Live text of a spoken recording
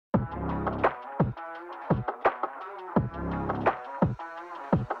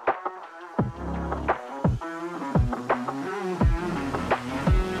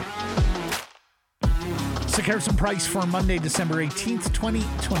Paterson Price for Monday, December 18th,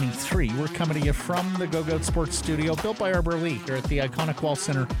 2023. We're coming to you from the Go-Goat Sports Studio, built by Arbor Lee here at the iconic Wall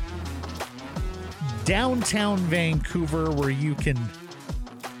Center, downtown Vancouver, where you can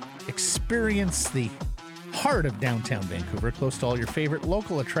experience the heart of downtown Vancouver, close to all your favorite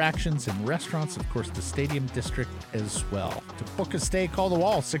local attractions and restaurants, of course, the Stadium District as well. To book a stay, call the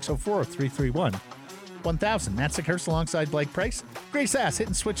Wall, 604-331-1000. Matt Sikhurst alongside Blake Price. Grace Ass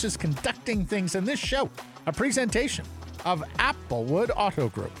hitting switches, conducting things in this show. A presentation of Applewood Auto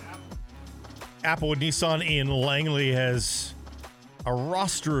Group. Applewood Nissan in Langley has a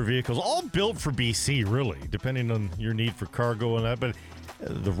roster of vehicles, all built for BC, really, depending on your need for cargo and that. But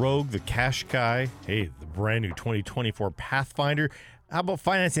the Rogue, the Qashqai, hey, the brand new 2024 Pathfinder. How about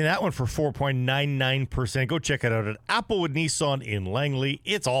financing that one for 4.99%? Go check it out at Applewood Nissan in Langley.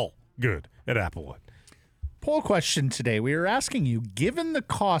 It's all good at Applewood. Poll question today. We are asking you, given the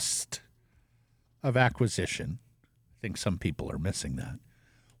cost of acquisition, I think some people are missing that,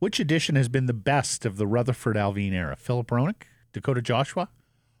 which edition has been the best of the Rutherford Alvin era? Philip Roenick, Dakota Joshua,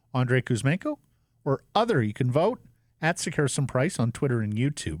 Andrei Kuzmenko, or other? You can vote at Sikhurst Price on Twitter and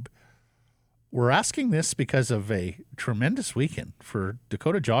YouTube. We're asking this because of a tremendous weekend for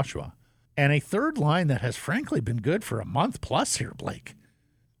Dakota Joshua and a third line that has frankly been good for a month plus here, Blake,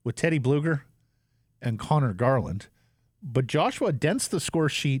 with Teddy Bluger and Connor Garland. But Joshua dents the score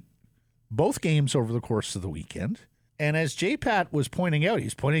sheet both games over the course of the weekend. And as J-Pat was pointing out,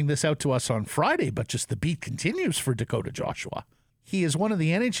 he's pointing this out to us on Friday, but just the beat continues for Dakota Joshua. He is one of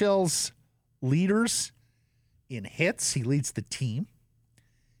the NHL's leaders in hits. He leads the team.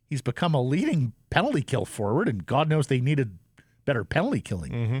 He's become a leading penalty kill forward, and God knows they needed better penalty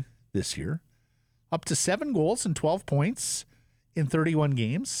killing this year. Up to 7 goals and 12 points in 31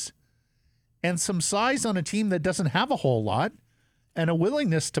 games. And some size on a team that doesn't have a whole lot, and a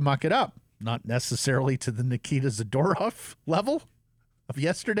willingness to muck it up. Not necessarily to the Nikita Zadorov level of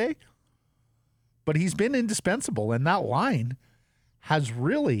yesterday, but he's been indispensable, and that line has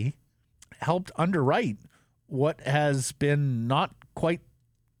really helped underwrite what has been not quite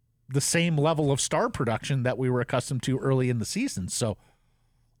the same level of star production that we were accustomed to early in the season. So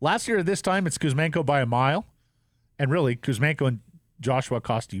last year at this time, it's Kuzmenko by a mile, and really Kuzmenko and Joshua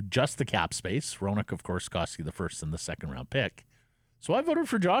cost you just the cap space. Roenick, of course, cost you the first and the second round pick. So I voted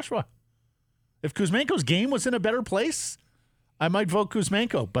for Joshua. If Kuzmenko's game was in a better place, I might vote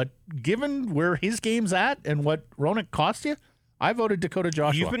Kuzmenko. But given where his game's at and what Roenick cost you, I voted Dakota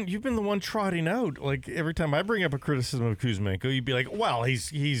Joshua. You've been the one trotting out. Like every time I bring up a criticism of Kuzmenko, you'd be like, well,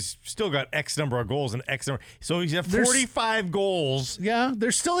 he's still got X number of goals and X number. So he's at 45 goals. Yeah,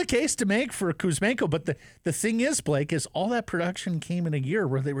 there's still a case to make for Kuzmenko. But the thing is, Blake, is all that production came in a year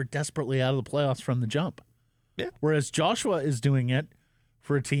where they were desperately out of the playoffs from the jump. Yeah. Whereas Joshua is doing it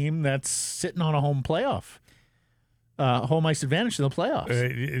for a team that's sitting on a home playoff. Home ice advantage in the playoffs.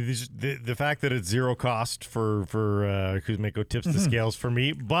 The fact that it's zero cost for Kuzmenko tips the scales for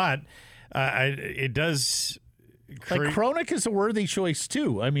me, but it does. Like Kronik is a worthy choice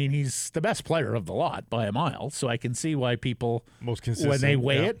too. I mean, he's the best player of the lot by a mile, so I can see why people most consistent when they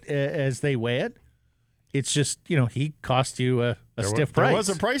weigh it as they weigh it. It's just he cost you a stiff price. There was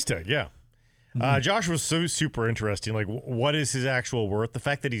a price tag, yeah. Josh was so super interesting. Like, what is his actual worth? The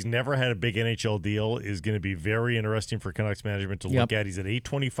fact that he's never had a big NHL deal is going to be very interesting for Canucks management to look at. He's at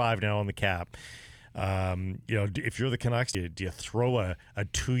 $825 now on the cap. If you're the Canucks, do you throw a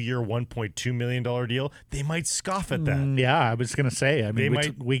 2-year, $1.2 million deal? They might scoff at that. Yeah, I was going to say. I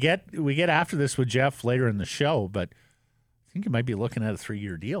mean, we get after this with Jeff later in the show, but I think you might be looking at a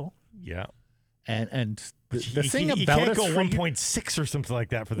 3-year deal. Yeah, and. The thing about you can't go 1.6 or something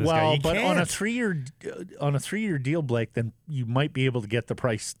like that for this guy. But on a 3-year deal, Blake, then you might be able to get the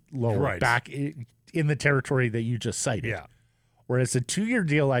price lower back in the territory that you just cited. Yeah. Whereas a 2-year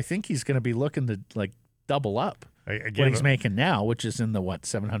deal, I think he's going to be looking to double up what he's making now, which is in the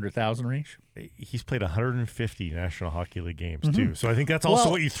 $700,000 range. He's played 150 National Hockey League games too, so I think that's also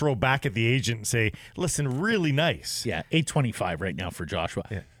what you throw back at the agent and say, "Listen, really nice." Yeah, $825 right now for Joshua,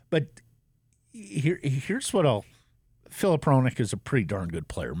 but. Here's what Philip Roenick is a pretty darn good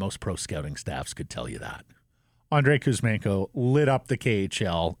player. Most pro scouting staffs could tell you that. Andrei Kuzmenko lit up the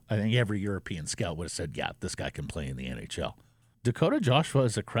KHL. I think every European scout would have said, yeah, this guy can play in the NHL. Dakota Joshua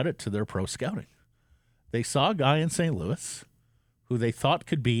is a credit to their pro scouting. They saw a guy in St. Louis who they thought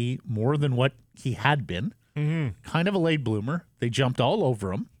could be more than what he had been. Kind of a late bloomer. They jumped all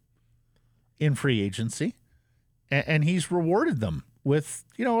over him in free agency, and he's rewarded them with,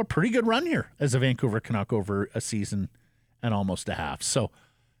 a pretty good run here as a Vancouver Canuck over a season and almost a half. So,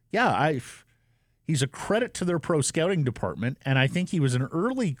 yeah, he's a credit to their pro scouting department, and I think he was an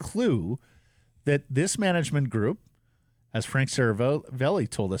early clue that this management group, as Frank Saravelli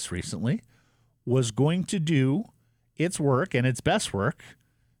told us recently, was going to do its work and its best work,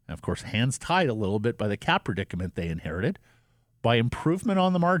 and of course hands tied a little bit by the cap predicament they inherited, by improvement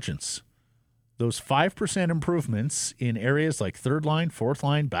on the margins. Those 5% improvements in areas like third line, fourth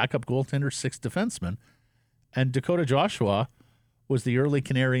line, backup goaltender, sixth defenseman, and Dakota Joshua was the early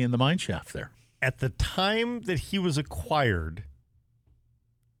canary in the mine shaft there. At the time that he was acquired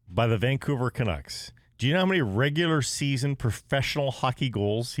by the Vancouver Canucks, do you know how many regular season professional hockey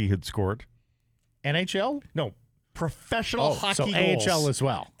goals he had scored? NHL? No, professional hockey so goals. AHL as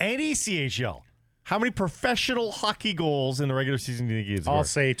well. And ECHL. How many professional hockey goals in the regular season do you think he had scored? I'll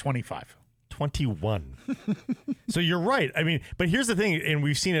say 25. 21. So you're right. I mean, but here's the thing, and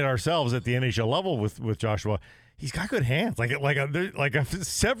we've seen it ourselves at the NHL level with Joshua. He's got good hands.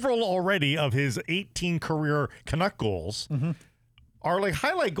 Several already of his 18 career Canuck goals are like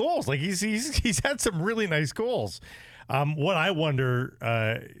highlight goals. Like he's had some really nice goals. What I wonder,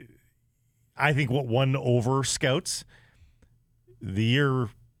 I think what won over scouts the year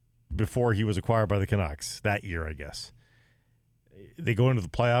before he was acquired by the Canucks, that year, I guess. They go into the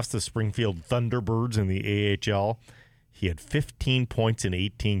playoffs, the Springfield Thunderbirds in the AHL. He had 15 points in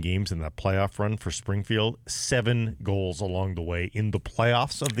 18 games in that playoff run for Springfield, 7 goals along the way in the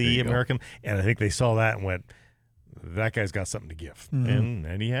playoffs of the American. And I think they saw that and went, that guy's got something to give.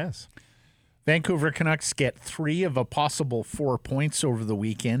 And he has. Vancouver Canucks get 3 of a possible 4 points over the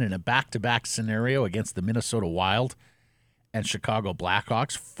weekend in a back-to-back scenario against the Minnesota Wild and Chicago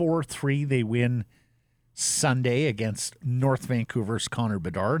Blackhawks. 4-3 they win Sunday against North Vancouver's Connor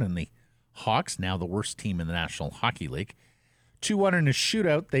Bedard and the Hawks, now the worst team in the National Hockey League. 2-1 in a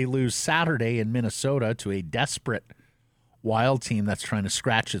shootout. They lose Saturday in Minnesota to a desperate Wild team that's trying to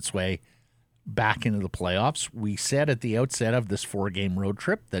scratch its way back into the playoffs. We said at the outset of this 4-game road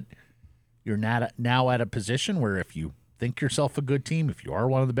trip that you're now at a position where if you think yourself a good team, if you are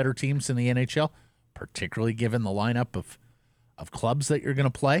one of the better teams in the NHL, particularly given the lineup of clubs that you're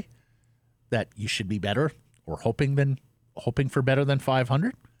going to play, that you should be better or hoping for better than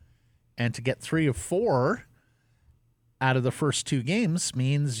 500. And to get 3 of 4 out of the first 2 games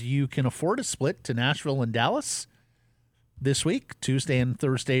means you can afford a split to Nashville and Dallas this week, Tuesday and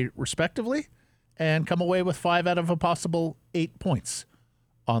Thursday respectively, and come away with 5 out of a possible 8 points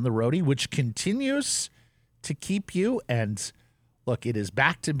on the roadie, which continues to keep you. And look, it is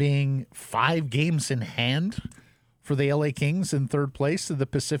back to being 5 games in hand for the LA Kings in third place of the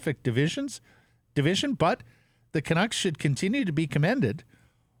Pacific Division, but the Canucks should continue to be commended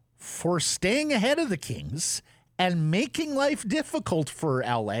for staying ahead of the Kings and making life difficult for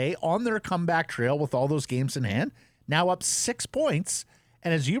LA on their comeback trail with all those games in hand, now up 6 points.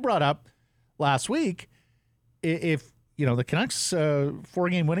 And as you brought up last week, if the Canucks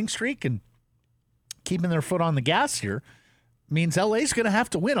 4-game winning streak and keeping their foot on the gas here means LA's going to have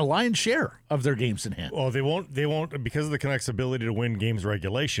to win a lion's share of their games in hand. Well, they won't because of the Canucks' ability to win games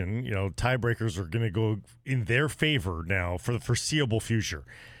regulation. Tiebreakers are going to go in their favor now for the foreseeable future.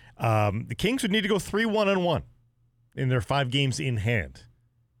 The Kings would need to go 3-1-1 in their 5 games in hand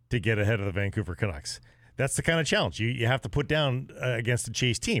to get ahead of the Vancouver Canucks. That's the kind of challenge you have to put down against the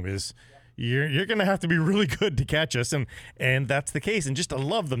Chase team. Is you're going to have to be really good to catch us, and that's the case. And just I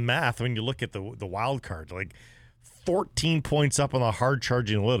love the math when you look at the wild card, like 14 points up on the hard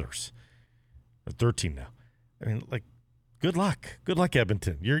charging Oilers. 13 now. I mean, like, good luck,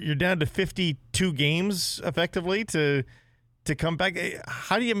 Edmonton. You're down to 52 games effectively to come back.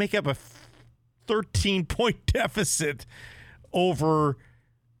 How do you make up a 13-point deficit over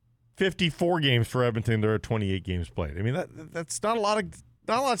 54 games for Edmonton? There are 28 games played. I mean, that's not a lot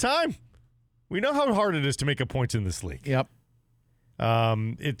of time. We know how hard it is to make up points in this league. Yep.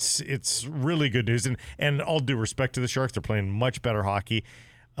 It's really good news, and all due respect to the Sharks, they're playing much better hockey.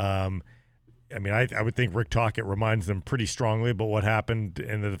 I would think Rick Tocchet reminds them pretty strongly about what happened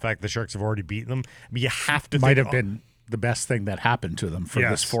and the fact the Sharks have already beaten them. I mean, you have to might have been the best thing that happened to them for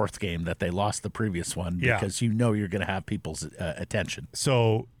this 4th game that they lost the previous one because you're going to have people's attention.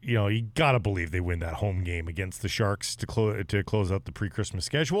 So, you got to believe they win that home game against the Sharks to close out the pre-Christmas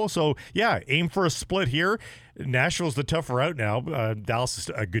schedule. So, aim for a split here. Nashville's the tougher out now. Dallas is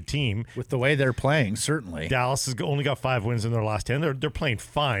a good team. With the way they're playing, certainly. Dallas has only got 5 wins in their last 10. They're playing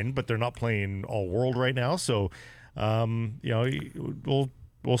fine, but they're not playing all world right now. So, we'll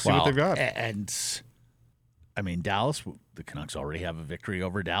see what they've got. And Dallas, the Canucks already have a victory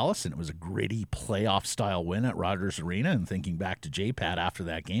over Dallas, and it was a gritty playoff-style win at Rogers Arena. And thinking back to J-Pat after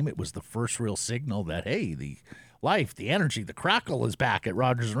that game, it was the first real signal that, hey, the life, the energy, the crackle is back at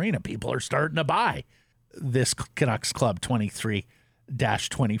Rogers Arena. People are starting to buy this Canucks club 23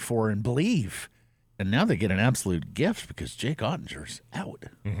 -24 and believe. And now they get an absolute gift because Jake Ottinger's out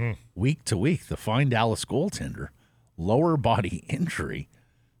week to week. The fine Dallas goaltender, lower body injury.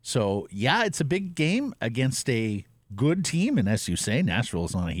 So, yeah, it's a big game against a good team. And as you say, Nashville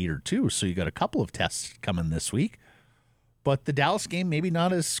is on a heater too. So you got a couple of tests coming this week. But the Dallas game maybe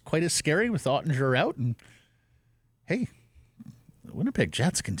not quite as scary with Ottinger out. And, hey, the Winnipeg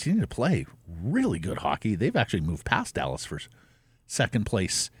Jets continue to play really good hockey. They've actually moved past Dallas for second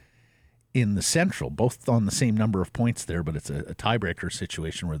place in the Central, both on the same number of points there, but it's a tiebreaker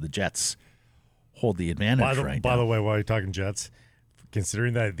situation where the Jets hold the advantage By the way, while you're talking Jets,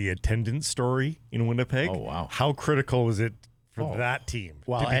 considering that the attendance story in Winnipeg, how critical is it for that team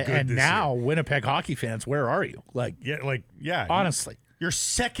well, to be good and this now year? Winnipeg hockey fans, where are you? Honestly. You're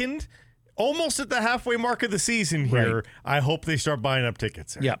second, almost at the halfway mark of the season here. Right. I hope they start buying up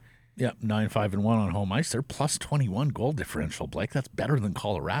tickets. Yep. 9-5-1 on home ice. They're plus 21 goal differential, Blake. That's better than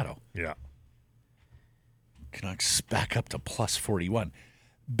Colorado. Yeah. Canucks back up to plus 41.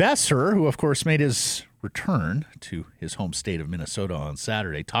 Besser, who of course made his return to his home state of Minnesota on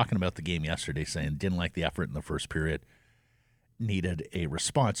Saturday, talking about the game yesterday, saying didn't like the effort in the first period, needed a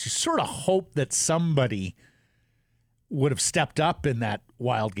response. You sort of hope that somebody would have stepped up in that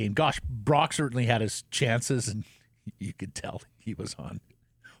wild game. Gosh, Brock certainly had his chances, and you could tell he was on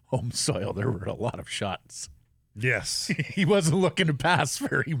home soil. There were a lot of shots. Yes. He wasn't looking to pass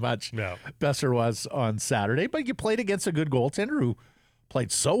very much. No. Besser was on Saturday, but you played against a good goaltender who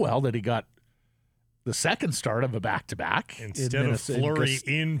played so well that he got the second start of a back-to-back. Instead of Fleury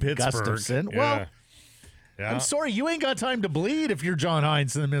in Pittsburgh. Gustafson. Well, I'm sorry, you ain't got time to bleed if you're John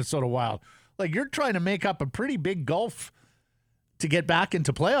Hines in the Minnesota Wild. Like, you're trying to make up a pretty big gulf to get back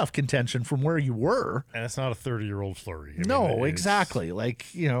into playoff contention from where you were. And it's not a 30-year-old Fleury. Exactly. Like,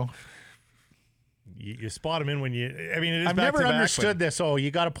 You spot him in when it is I've never understood this. Oh,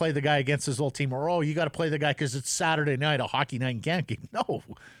 you got to play the guy against his old team. Or, you got to play the guy because it's Saturday night, a hockey night in Kankakee. No.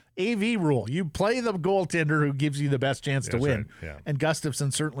 AV rule. You play the goaltender who gives you the best chance to win. Right. Yeah. And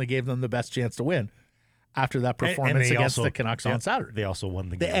Gustafson certainly gave them the best chance to win after that performance against the Canucks on Saturday. They also won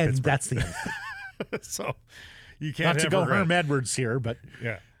the game. And that's the end. So you can't not to go Herm Edwards here, but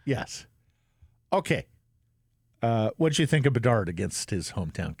yes. Okay. What did you think of Bedard against his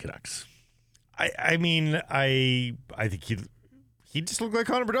hometown Canucks? I think he just looked like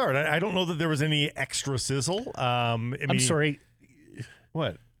Connor Bedard. I don't know that there was any extra sizzle. I'm sorry.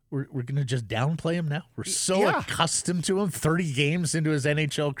 What? We're going to just downplay him now? We're so accustomed to him 30 games into his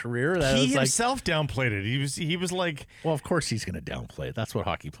NHL career. That he himself downplayed it. He was like... Well, of course he's going to downplay it. That's what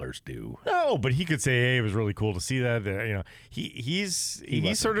hockey players do. No, but he could say, hey, it was really cool to see that.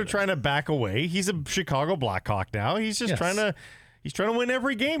 He's sort of trying to back away. He's a Chicago Blackhawk now. He's just trying to win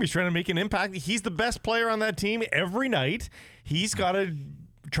every game. He's trying to make an impact. He's the best player on that team every night. He's got to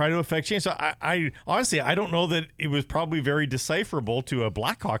try to affect change. So I honestly, I don't know that it was probably very decipherable to a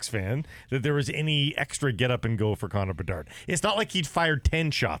Blackhawks fan that there was any extra get up and go for Connor Bedard. It's not like he'd fired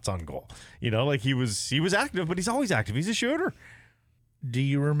 10 shots on goal. Like he was active, but he's always active. He's a shooter. Do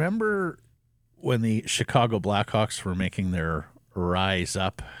you remember when the Chicago Blackhawks were making their rise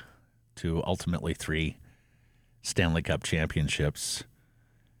up to ultimately 3 Stanley Cup championships,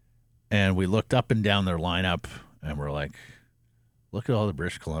 and we looked up and down their lineup and we're like, look at all the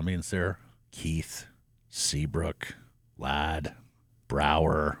British Columbians there. Keith, Seabrook, Ladd,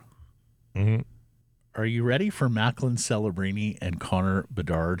 Brower. Mm-hmm. Are you ready for Macklin Celebrini and Connor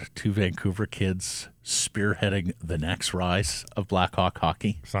Bedard, 2 Vancouver kids, spearheading the next rise of Blackhawk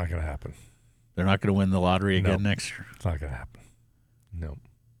hockey? It's not going to happen. They're not going to win the lottery again next year? It's not going to happen. No.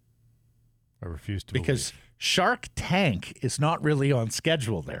 I refuse to because Shark Tank is not really on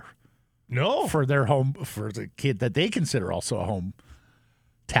schedule there. No. For the kid that they consider also a home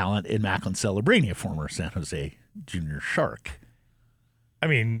talent in Macklin Celebrini, a former San Jose Junior Shark. I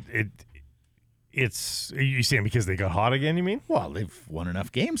mean, it's you saying because they got hot again, you mean? Well, they've won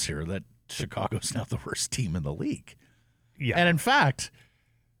enough games here that Chicago's now the worst team in the league. Yeah. And in fact,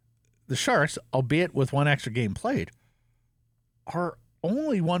 the Sharks, albeit with 1 extra game played, are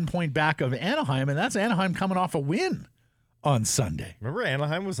only 1 point back of Anaheim, and that's Anaheim coming off a win on Sunday. Remember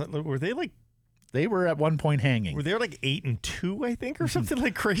Anaheim they were at 1 point hanging. Were they like 8-2, I think, or something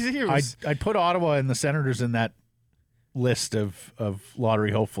like crazy? I put Ottawa and the Senators in that list of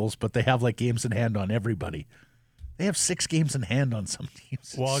lottery hopefuls, but they have like games in hand on everybody. They have 6 games in hand on some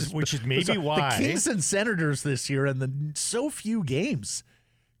teams. Well, which is maybe why the Kings and Senators this year and so few games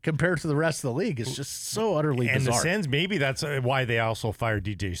compared to the rest of the league is just so utterly bizarre. And the Sens, maybe that's why they also fired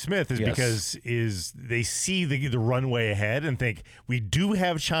DJ Smith because they see the runway ahead and think we do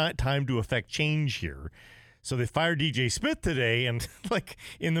have time to affect change here. So they fired DJ Smith today, and like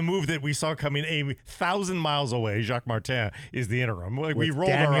in the move that we saw coming 1,000 miles away, Jacques Martin is the interim. Like, we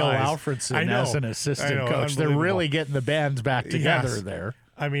rolled Daniel our eyes. Alfredson as an assistant coach. They're really getting the bands back together there.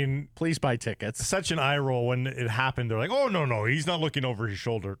 I mean, please buy tickets. Such an eye roll when it happened. They're like, oh, no, he's not looking over his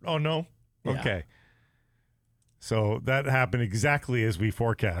shoulder. Oh, no? Yeah. Okay. So that happened exactly as we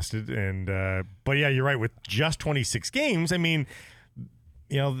forecasted. And but, yeah, you're right. With just 26 games, I mean,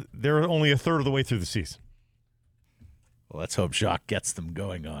 they're only a third of the way through the season. Well, let's hope Jacques gets them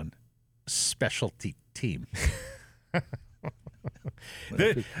going on specialty team.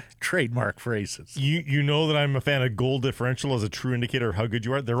 Trademark phrases. You know that I'm a fan of goal differential as a true indicator of how good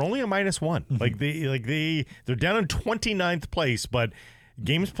you are. They're only a -1. Mm-hmm. They're down in 29th place, but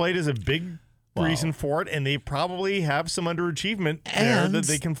games played is a big reason for it, and they probably have some underachievement there that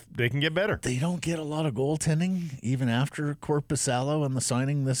they can get better. They don't get a lot of goaltending even after Korpisalo and the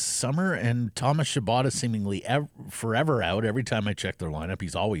signing this summer, and Thomas Chabot is seemingly forever out. Every time I check their lineup,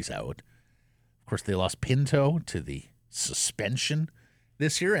 he's always out. Of course, they lost Pinto to the suspension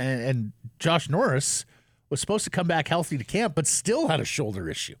this year, and Josh Norris was supposed to come back healthy to camp, but still had a shoulder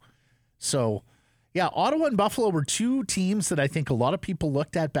issue. So, yeah, Ottawa and Buffalo were two teams that I think a lot of people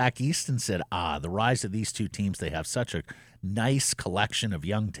looked at back east and said, the rise of these two teams, they have such a nice collection of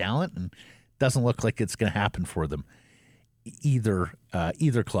young talent, and it doesn't look like it's going to happen for them either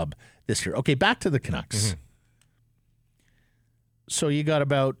club this year. Okay, back to the Canucks. Mm-hmm. So you got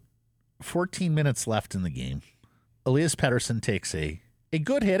about 14 minutes left in the game. Elias Paterson takes a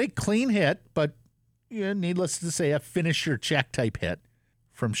good hit, a clean hit, but needless to say, a finish your check type hit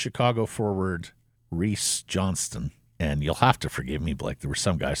from Chicago forward Reese Johnston. And you'll have to forgive me, Blake. There were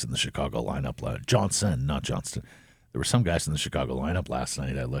some guys in the Chicago lineup. Johnson, not Johnston. There were some guys in the Chicago lineup last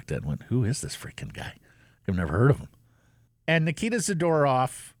night I looked at and went, who is this freaking guy? I've never heard of him. And Nikita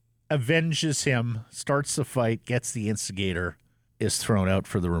Zadorov avenges him, starts the fight, gets the instigator, is thrown out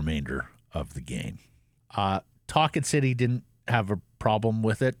for the remainder of the game. Tocchet said he didn't have a problem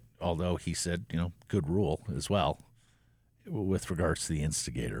with it, although he said, good rule as well with regards to the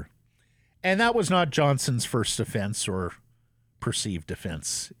instigator. And that was not Johnson's first offense or perceived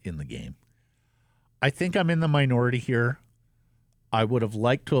offense in the game. I think I'm in the minority here. I would have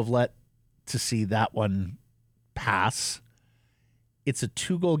liked to have to see that one pass. It's a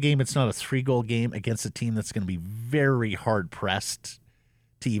 2-goal game. It's not a 3-goal game against a team that's going to be very hard-pressed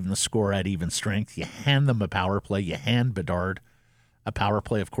to even score at even strength. You hand them a power play. You hand Bedard a power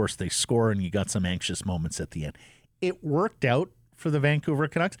play. Of course, they score, and you got some anxious moments at the end. It worked out for the Vancouver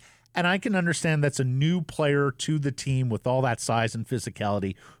Canucks. And I can understand that's a new player to the team with all that size and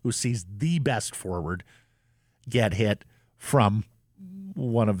physicality who sees the best forward get hit from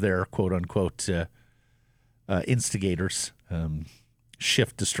one of their quote-unquote instigators,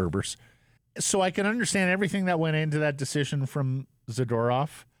 shift disturbers. So I can understand everything that went into that decision from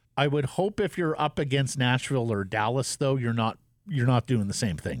Zadorov. I would hope if you're up against Nashville or Dallas, though, you're not doing the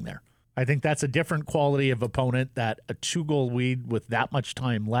same thing there. I think that's a different quality of opponent, that a 2-goal lead with that much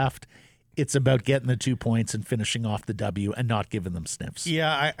time left. It's about getting the 2 points and finishing off the W and not giving them sniffs.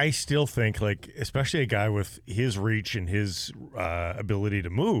 Yeah, I still think, especially a guy with his reach and his ability to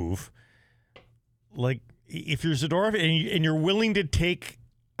move, if you're Zadorov and you're willing to take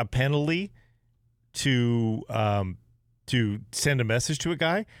a penalty to send a message to a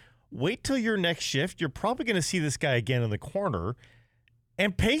guy, wait till your next shift. You're probably going to see this guy again in the corner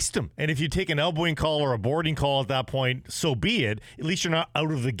and paste him. And if you take an elbowing call or a boarding call at that point, so be it. At least you're not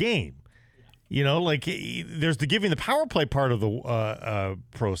out of the game. There's the giving the power play part of the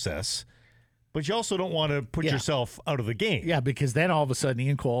process, but you also don't want to put yourself out of the game. Yeah, because then all of a sudden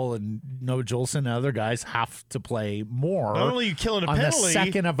Ian Cole and Noah Jolson and other guys have to play more. Not only are you killing a on penalty, the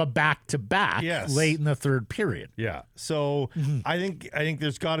second of a back-to-back late in the third period. Yeah. So I think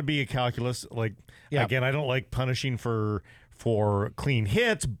there's got to be a calculus. Again, I don't like punishing for clean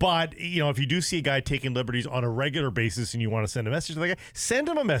hits, but if you do see a guy taking liberties on a regular basis and you want to send a message to the guy, send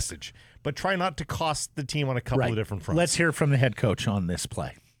him a message, but try not to cost the team on a couple of different fronts. Let's hear from the head coach on this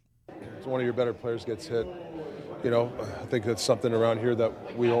play. If one of your better players gets hit, I think that's something around here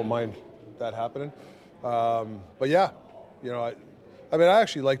that we don't mind that happening. But yeah, I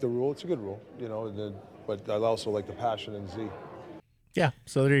actually like the rule. It's a good rule, but I also like the passion in Z. Yeah,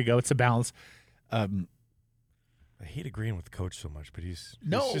 so there you go. It's a balance. I hate agreeing with the coach so much, but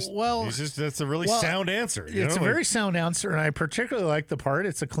that's a really sound answer. It's a very sound answer, and I particularly like the part.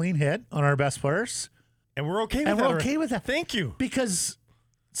 It's a clean hit on our best players. And we're okay with that. Thank you. Because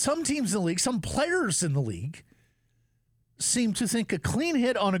some teams in the league, some players in the league seem to think a clean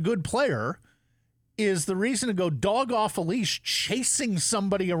hit on a good player is the reason to go dog off a leash chasing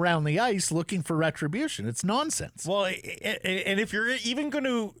somebody around the ice looking for retribution. It's nonsense. Well, and if you're even going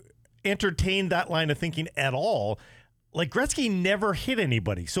to entertain that line of thinking at all, like Gretzky never hit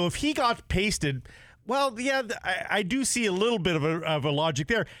anybody. So if he got pasted, well, yeah, I do see a little bit of a logic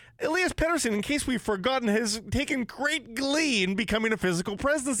there. Elias Paterson, in case we've forgotten, has taken great glee in becoming a physical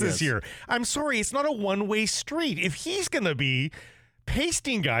presence this year. I'm sorry, it's not a one-way street. If he's going to be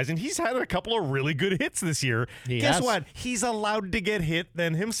pasting guys, and he's had a couple of really good hits this year, guess what? He's allowed to get hit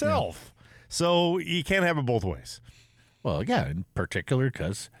then himself. Yeah. So you can't have it both ways. Well, yeah, in particular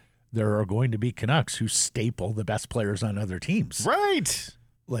because there are going to be Canucks who staple the best players on other teams. Right.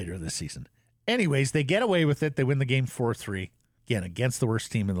 Later this season. Anyways, they get away with it. They win the game 4-3. Again, against the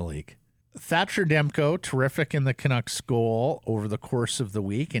worst team in the league. Thatcher Demko, terrific in the Canucks goal over the course of the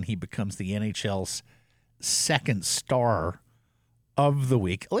week, and he becomes the NHL's second star of the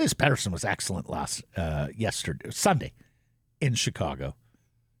week. Elias Paterson was excellent Sunday in Chicago.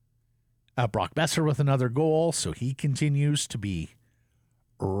 Brock Besser with another goal, so he continues to be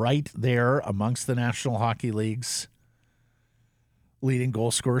right there amongst the National Hockey League's leading goal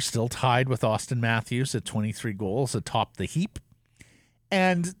scorer, still tied with Austin Matthews at 23 goals atop the heap.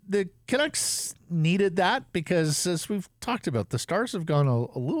 And the Canucks needed that because, as we've talked about, the Stars have gone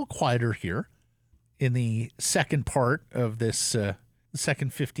a little quieter here in the second part of this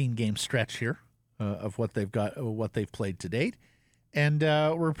second 15-game stretch here of what they've played to date. And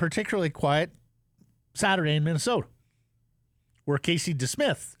we're particularly quiet Saturday in Minnesota, where Casey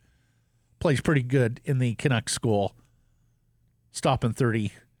DeSmith plays pretty good in the Canucks goal, stopping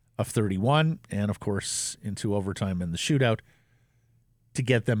 30 of 31, and, of course, into overtime in the shootout to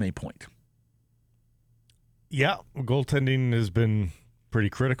get them a point. Yeah, goaltending has been pretty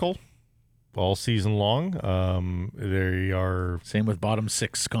critical all season long. They are... Same with bottom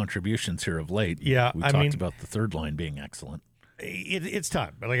six contributions here of late. Yeah, we talked about the third line being excellent. It's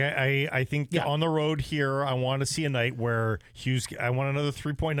time. Like I think on the road here, I want to see a night where Hughes. I want another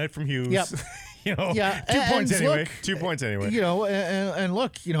 3-point night from Hughes. Yep. 2 points anyway. Look, 2 points anyway. And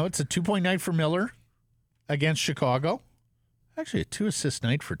look, it's a 2-point night for Miller against Chicago. Actually, a 2-assist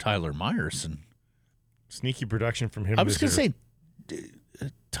night for Tyler Myers, and sneaky production from him. I was going to say,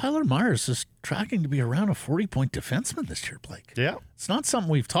 Tyler Myers is tracking to be around a 40-point defenseman this year, Blake. Yeah, it's not something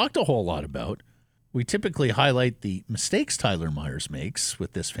we've talked a whole lot about. We typically highlight the mistakes Tyler Myers makes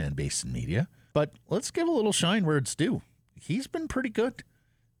with this fan base and media, but let's give a little shine where it's due. He's been pretty good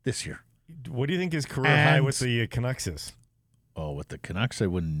this year. What do you think his career high with the Canucks is? Oh, with the Canucks, I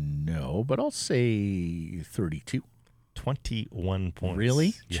wouldn't know, but I'll say 32. 21 points.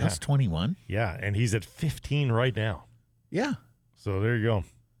 Really? Yeah. Just 21? Yeah, and he's at 15 right now. Yeah. So there you go.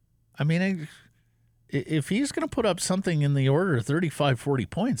 I mean, if he's going to put up something in the order of 35, 40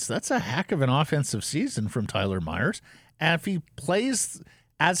 points, that's a heck of an offensive season from Tyler Myers. And if he plays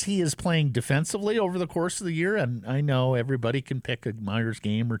as he is playing defensively over the course of the year, and I know everybody can pick a Myers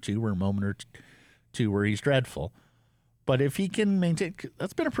game or two or a moment or two where he's dreadful, but if he can maintain,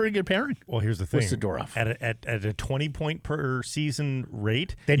 that's been a pretty good pairing. Well, here's the thing. Sidorov. At a 20-point per season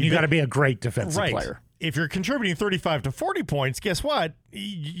rate, then you got to be a great defensive player. If you're contributing 35 to 40 points, guess what?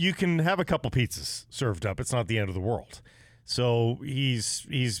 You can have a couple pizzas served up. It's not the end of the world. So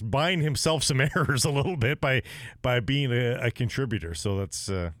he's buying himself some errors a little bit by being a contributor. So that's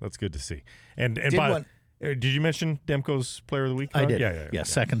good to see. And did you mention Demko's Player of the Week? I did. Yeah.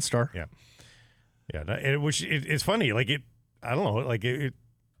 Second star. Yeah. It's funny. Like I don't know. Like a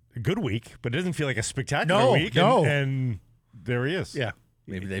good week, but it doesn't feel like a spectacular week. No. And there he is. Yeah.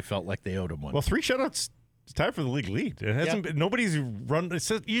 Maybe they felt like they owed him one. Well, 3 shutouts. It's tied for the league lead. It hasn't been, nobody's run.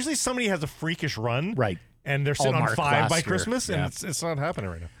 Usually somebody has a freakish run. Right. And they're sitting on 5 by Christmas, and it's not happening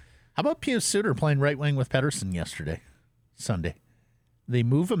right now. How about Pius Suter playing right wing with Paterson Sunday? They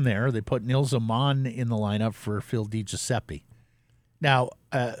move him there. They put Nils Aman in the lineup for Phil DiGiuseppe. Now,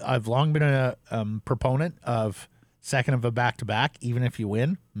 I've long been a proponent of second of a back-to-back. Even if you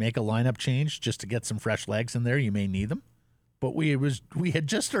win, make a lineup change just to get some fresh legs in there. You may need them. But we had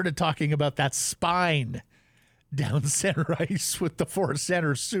just started talking about that spine down center ice with the 4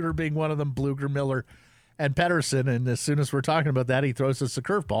 centers, Suter being one of them, Bluger, Miller, and Paterson. And as soon as we're talking about that, he throws us a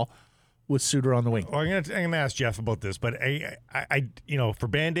curveball with Suter on the wing. Well, I'm gonna ask Jeff about this, but I for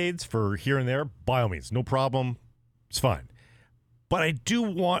Band-Aids, for here and there, by all means, no problem. It's fine. But I do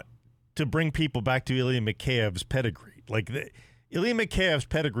want to bring people back to Ilya Mikheyev's pedigree. Ilya Mikheyev's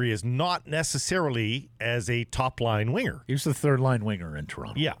pedigree is not necessarily as a top-line winger. He was the third-line winger in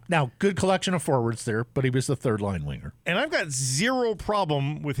Toronto. Yeah. Now, good collection of forwards there, but he was the third-line winger. And I've got zero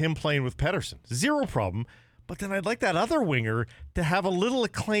problem with him playing with Paterson. Zero problem. But then I'd like that other winger to have a little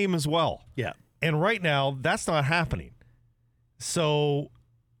acclaim as well. Yeah. And right now, that's not happening. So,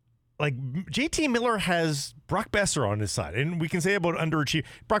 like, JT Miller has Brock Besser on his side. And we can say about underachieving.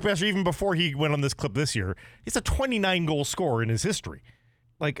 Brock Besser, even before he went on this clip this year, he's a 29-goal scorer in his history.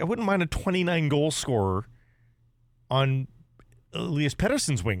 Like, I wouldn't mind a 29-goal scorer on Elias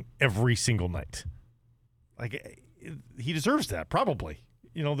Pettersson's wing every single night. Like, he deserves that, probably.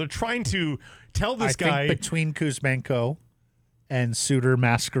 You know, they're trying to tell this guy. I think between Kuzmenko and Suter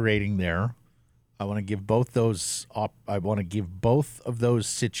masquerading there, I want to give both those. I want to give both of those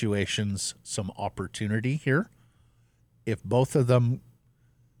situations some opportunity here. If both of them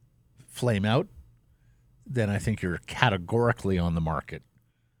flame out, then I think you're categorically on the market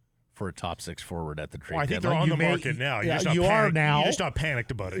for a top six forward at the trade deadline. I think they're on the market now. You are now. You're just not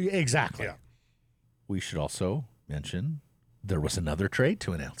panicked about it. Exactly. Yeah. We should also mention there was another trade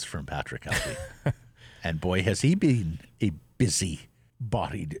to announce from Patrick Alvey. And boy, has he been a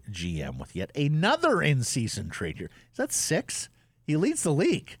busy-bodied GM with yet another in-season trade here. Is that 6? He leads the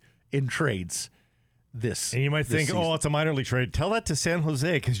league in trades this And you might think, season. oh, it's a minor league trade. Tell that to San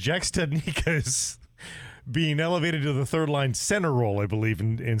Jose because Jack Studnicka is being elevated to the third-line center role, I believe,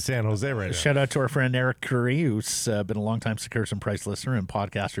 in San Jose right now. Shout out to our friend Eric Curry, who's been a longtime Securus and Price listener and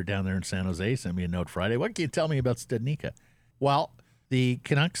podcaster down there in San Jose. Sent me a note Friday. What can you tell me about Studnicka? Well, the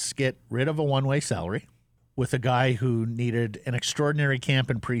Canucks get rid of a one-way salary with a guy who needed an extraordinary camp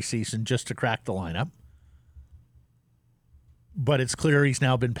in preseason just to crack the lineup. But it's clear he's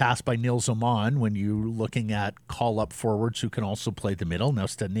now been passed by Nils Oman when you're looking at call-up forwards who can also play the middle. Now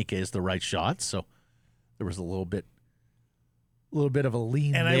Studnicka is the right shot, so there was a little bit of a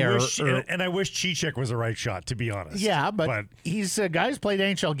lean and there. I wish Cicek was the right shot, to be honest. Yeah, but he's a guy who's played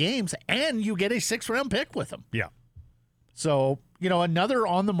NHL games, and you get a 6th-round pick with him. Yeah. So, another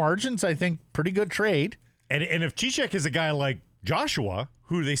on the margins, I think, pretty good trade. And if Cicek is a guy like Joshua,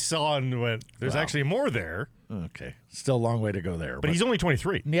 who they saw and went, there's actually more there. Okay. Still a long way to go there. But he's only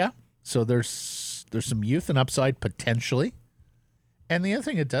 23. Yeah. So there's some youth and upside potentially. And the other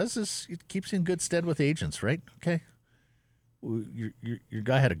thing it does is it keeps you in good stead with agents, right? Okay. Your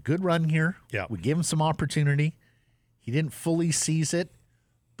guy had a good run here. Yeah. We gave him some opportunity. He didn't fully seize it,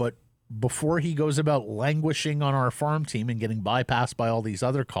 but before he goes about languishing on our farm team and getting bypassed by all these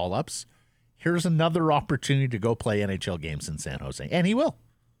other call-ups, here's another opportunity to go play NHL games in San Jose. And he will.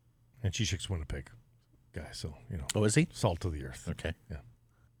 And Cicek's Winnipeg guy, so, Oh, is he? salt to the earth. Okay.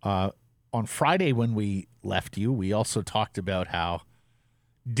 Yeah. On Friday when we left you, we also talked about how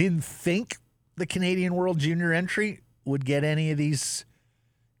didn't think the Canadian World Junior entry would get any of these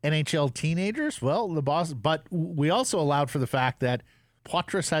NHL teenagers. Well, but we also allowed for the fact that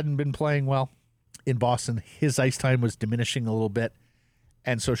Paterson hadn't been playing well in Boston. His ice time was diminishing a little bit.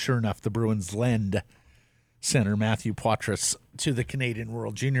 And so sure enough, the Bruins lend center Matthew Paterson to the Canadian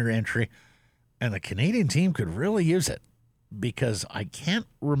World Junior entry. And the Canadian team could really use it because I can't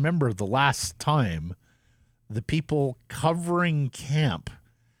remember the last time the people covering camp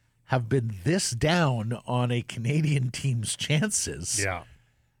have been this down on a Canadian team's chances. Yeah.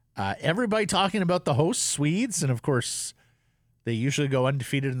 Everybody talking about the host Swedes, and of course, they usually go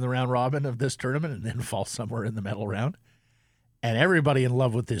undefeated in the round robin of this tournament and then fall somewhere in the medal round. And everybody in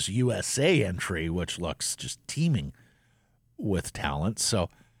love with this USA entry, which looks just teeming with talent. So,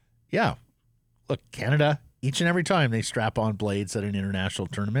 yeah, look, Canada, each and every time they strap on blades at an international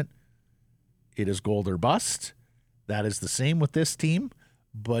tournament, it is gold or bust. That is the same with this team,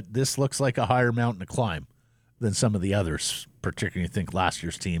 but this looks like a higher mountain to climb than some of the others, particularly think last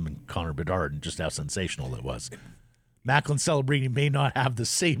year's team and Connor Bedard and just how sensational it was. Macklin Celebrini may not have the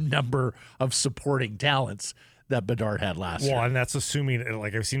same number of supporting talents that Bedard had last year. Well, and that's assuming,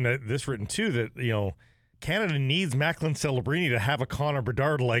 like I've seen this written too, that, Canada needs Macklin Celebrini to have a Connor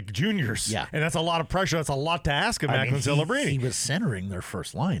Bedard like juniors. Yeah. And that's a lot of pressure. That's a lot to ask of Macklin Celebrini. He was centering their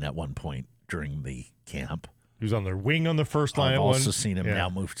first line at one point during the camp. He was on their wing on the first line. I've also seen him now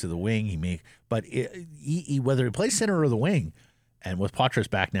move to the wing. He whether he plays center or the wing, and with Paterson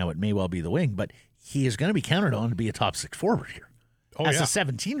back now, it may well be the wing, but he is going to be counted on to be a top 6 forward here as a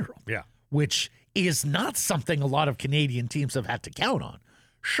 17-year-old. Yeah. Which is not something a lot of Canadian teams have had to count on.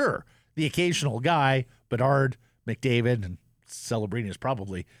 Sure, the occasional guy, Bedard, McDavid, and Celebrini is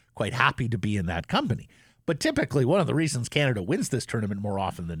probably quite happy to be in that company. But typically, one of the reasons Canada wins this tournament more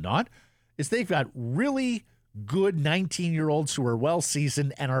often than not is they've got really good 19-year-olds who are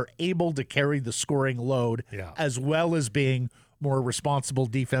well-seasoned and are able to carry the scoring load as well as being more responsible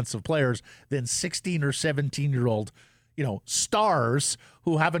defensive players than 16 or 17-year-old, stars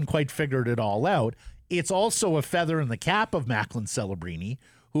who haven't quite figured it all out. It's also a feather in the cap of Macklin Celebrini,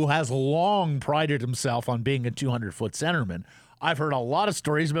 who has long prided himself on being a 200-foot centerman. I've heard a lot of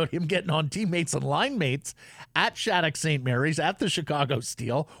stories about him getting on teammates and line mates at Shattuck St. Mary's, at the Chicago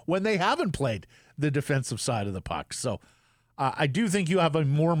Steel, when they haven't played the defensive side of the puck. So I do think you have a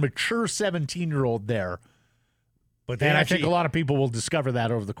more mature 17-year-old there. But I think a lot of people will discover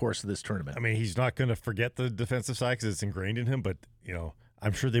that over the course of this tournament. I mean, he's not going to forget the defensive side because it's ingrained in him, but,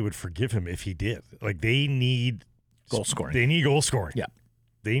 I'm sure they would forgive him if he did. Like, they need goal scoring. They need goal scoring. Yeah.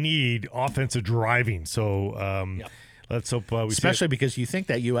 They need offensive driving. So let's hope we especially because you think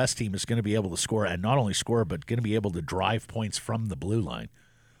that U.S. team is going to be able to score, and not only score, but going to be able to drive points from the blue line.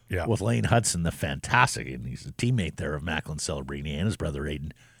 Yeah. With Lane Hudson, the fantastic, and he's a teammate there of Macklin Celebrini and his brother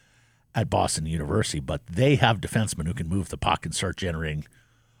Aiden at Boston University. But they have defensemen who can move the puck and start generating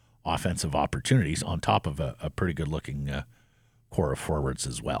offensive opportunities on top of a pretty good-looking core of forwards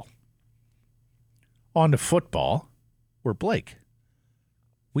as well. On to football, where Blake,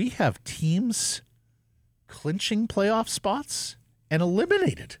 we have teams clinching playoff spots and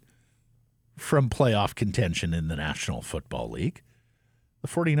eliminated from playoff contention in the National Football League. The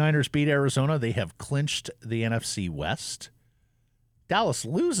 49ers beat Arizona. They have clinched the NFC West. Dallas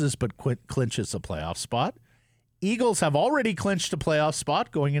loses but clinches a playoff spot. Eagles have already clinched a playoff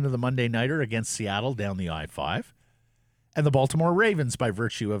spot going into the Monday Nighter against Seattle down the I-5. And the Baltimore Ravens, by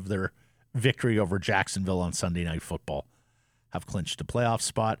virtue of their victory over Jacksonville on Sunday Night Football, have clinched a playoff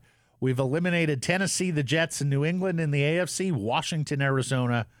spot. We've eliminated Tennessee, the Jets, and New England in the AFC, Washington,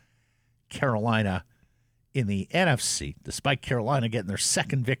 Arizona, Carolina in the NFC, despite Carolina getting their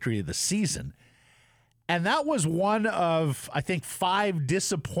second victory of the season. And that was one of, I think, 5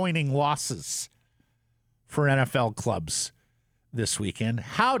 disappointing losses for NFL clubs this weekend.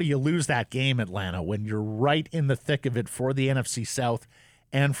 How do you lose that game, Atlanta, when you're right in the thick of it for the NFC South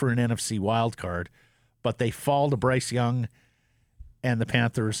and for an NFC wild card? But they fall to Bryce Young and the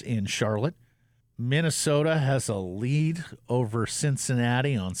Panthers in Charlotte. Minnesota has a lead over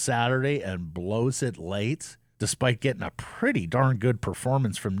Cincinnati on Saturday and blows it late, despite getting a pretty darn good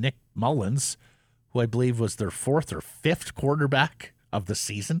performance from Nick Mullins, who I believe was their 4th or 5th quarterback of the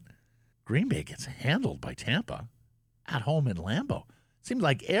season. Green Bay gets handled by Tampa at home in Lambeau. Seemed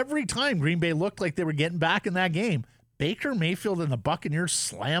like every time Green Bay looked like they were getting back in that game, Baker Mayfield and the Buccaneers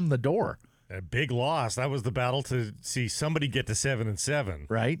slammed the door. A big loss. That was the battle to see somebody get to 7-7.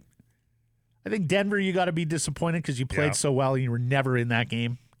 Right? I think Denver, you got to be disappointed because you played so well and you were never in that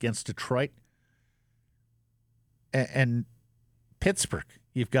game against Detroit. And Pittsburgh,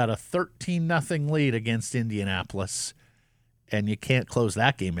 you've got a 13-0 lead against Indianapolis, and you can't close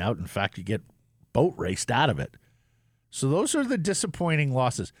that game out. In fact, you get boat raced out of it. So those are the disappointing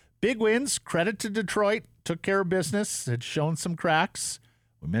losses. Big wins, credit to Detroit, took care of business, had shown some cracks.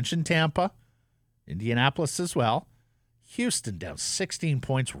 We mentioned Tampa, Indianapolis as well. Houston down 16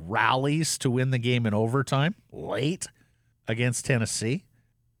 points, rallies to win the game in overtime late against Tennessee.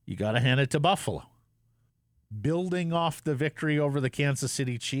 You got to hand it to Buffalo. Building off the victory over the Kansas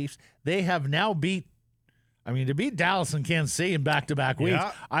City Chiefs, they have now to beat Dallas and Kansas City in back-to-back weeks,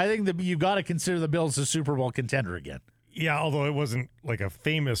 I think that you've got to consider the Bills a Super Bowl contender again. Yeah, although it wasn't like a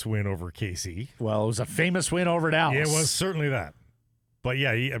famous win over KC. Well, it was a famous win over Dallas. Yeah, it was certainly that. But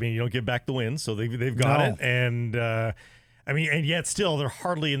yeah, I mean, you don't give back the wins, so they've got it. And and yet still they're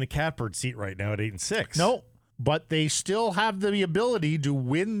hardly in the catbird seat right now at 8-6. No, but they still have the ability to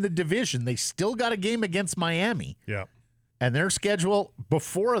win the division. They still got a game against Miami. Yeah. And their schedule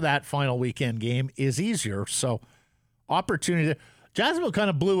before that final weekend game is easier. So opportunity. Jacksonville kind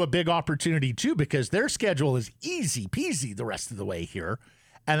of blew a big opportunity too because their schedule is easy peasy the rest of the way here.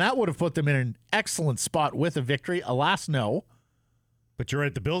 And that would have put them in an excellent spot with a victory. Alas, no. But you're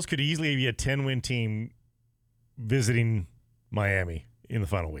right. The Bills could easily be a 10-win team visiting Miami in the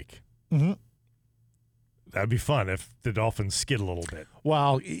final week. Mm-hmm. That'd be fun if the Dolphins skid a little bit.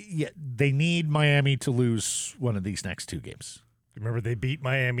 Well, yeah, they need Miami to lose one of these next 2 games. Remember, they beat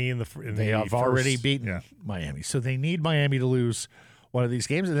Miami in the They have already beaten Miami. So they need Miami to lose one of these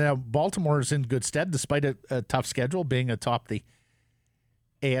games. And now Baltimore is in good stead despite a tough schedule, being atop the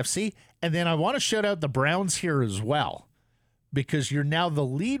AFC. And then I want to shout out the Browns here as well, because you're now the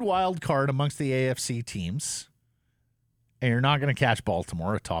lead wild card amongst the AFC teams, and you're not going to catch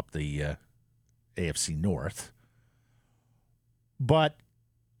Baltimore atop the AFC North. But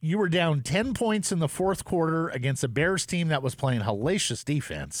you were down 10 points in the fourth quarter against a Bears team that was playing hellacious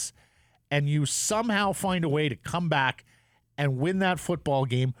defense, and you somehow find a way to come back and win that football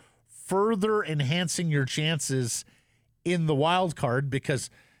game, further enhancing your chances in the wild card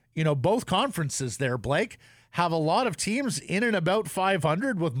because, both conferences there, Blake, have a lot of teams in and about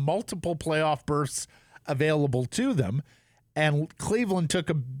 500 with multiple playoff berths available to them. And Cleveland took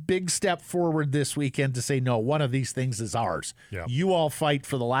a big step forward this weekend to say, no, one of these things is ours. Yeah. You all fight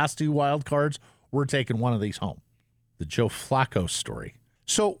for the last 2 wild cards. We're taking one of these home. The Joe Flacco story.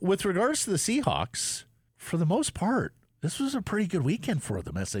 So with regards to the Seahawks, for the most part, this was a pretty good weekend for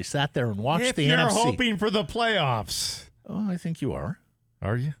them as they sat there and watched If the you're NFC. hoping for the playoffs. Oh, I think you are.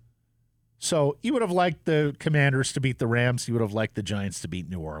 Are you? So you would have liked the Commanders to beat the Rams. You would have liked the Giants to beat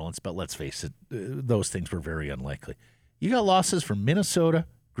New Orleans. But let's face it, those things were very unlikely. You got losses from Minnesota,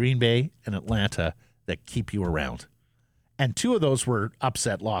 Green Bay, and Atlanta that keep you around. And 2 of those were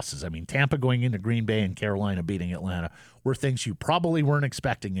upset losses. I mean, Tampa going into Green Bay and Carolina beating Atlanta were things you probably weren't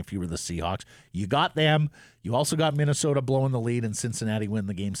expecting if you were the Seahawks. You got them. You also got Minnesota blowing the lead and Cincinnati win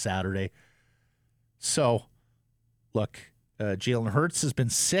the game Saturday. So, look, Jalen Hurts has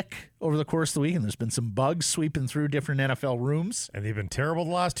been sick over the course of the week, and there's been some bugs sweeping through different NFL rooms. And they've been terrible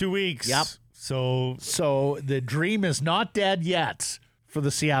the last 2 weeks. Yep. So the dream is not dead yet for the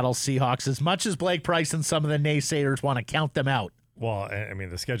Seattle Seahawks, as much as Blake Price and some of the naysayers want to count them out. Well, I mean,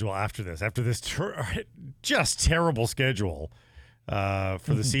 the schedule after this just terrible schedule for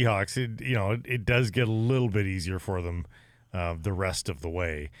the Seahawks, it does get a little bit easier for them the rest of the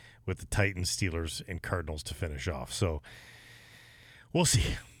way with the Titans, Steelers, and Cardinals to finish off. So we'll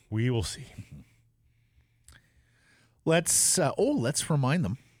see. We will see. Let's remind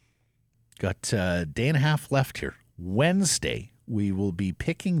them. Got a day and a half left here. Wednesday, we will be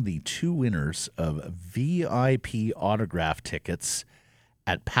picking the 2 winners of VIP autograph tickets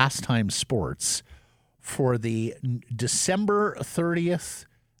at Pastime Sports for the December 30th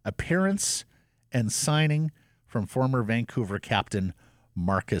appearance and signing from former Vancouver captain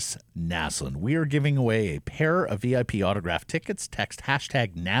Marcus Naslund. We are giving away a pair of VIP autograph tickets. Text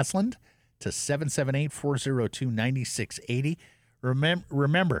hashtag Naslund to 778-402-9680.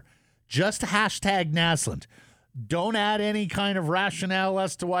 Remember, just hashtag Naslund. Don't add any kind of rationale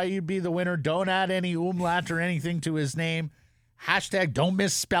as to why you'd be the winner. Don't add any umlaut or anything to his name. Hashtag, don't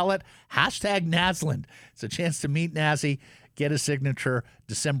misspell it. Hashtag Naslund. It's a chance to meet Nazi, get a signature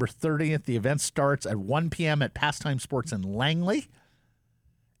December 30th. The event starts at 1 p.m. at Pastime Sports in Langley.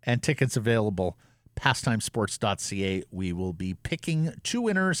 And tickets available, pastimesports.ca. We will be picking 2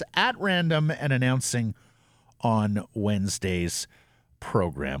 winners at random and announcing on Wednesday's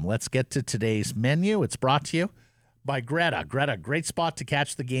program. Let's get to today's menu. It's brought to you by Greta. Greta, great spot to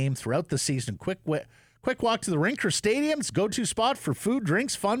catch the game throughout the season. Quick walk to the rink or stadiums. Go-to spot for food,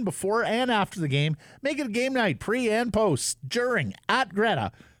 drinks, fun before and after the game. Make it a game night, pre and post, during, at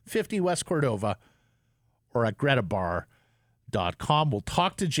Greta, 50 West Cordova, or at gretabar.com. We'll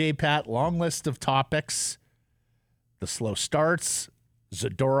talk to J-Pat. Long list of topics. The slow starts.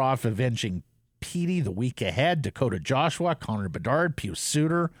 Zadorov avenging Petey the week ahead. Dakota Joshua, Connor Bedard, Pius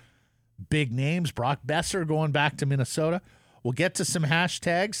Suter. Big names. Brock Besser going back to Minnesota. We'll get to some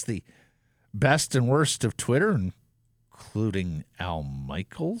hashtags. The best and worst of Twitter, including Al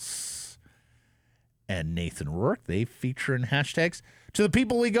Michaels and Nathan Rourke. They feature in hashtags. To the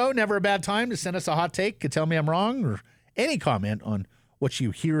people we go, never a bad time to send us a hot take. Could tell me I'm wrong or any comment on what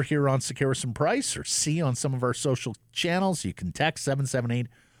you hear here on Sekeres and Price or see on some of our social channels. You can text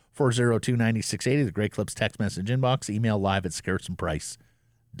 778-402-9680, the Great Clips text message inbox, email live at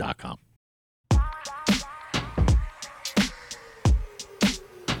sekeresandprice.com.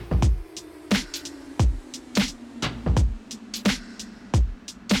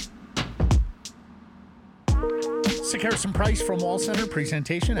 Sekeres and Price from Wall Center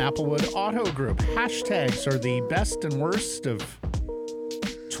presentation, Applewood Auto Group. Hashtags are the best and worst of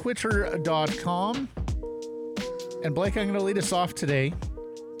Twitter.com. And Blake, I'm going to lead us off today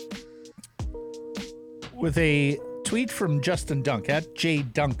with a tweet from Justin Dunk at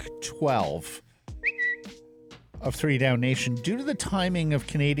JDunk12 of 3 Down Nation. Due to the timing of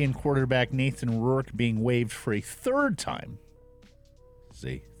Canadian quarterback Nathan Rourke being waived for a third time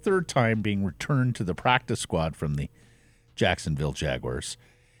being returned to the practice squad from the Jacksonville Jaguars,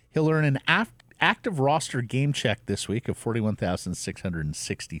 he'll earn an active roster game check this week of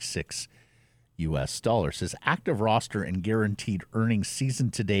 $41,666 US. His active roster and guaranteed earnings season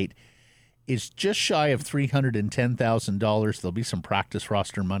to date is just shy of $310,000. There'll be some practice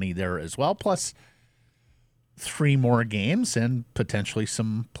roster money there as well, plus 3 more games and potentially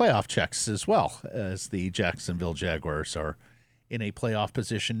some playoff checks as well, as the Jacksonville Jaguars are in a playoff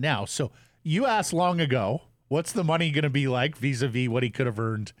position now. So you asked long ago, what's the money going to be like vis-a-vis what he could have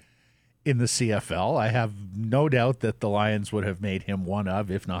earned in the CFL? I have no doubt that the Lions would have made him one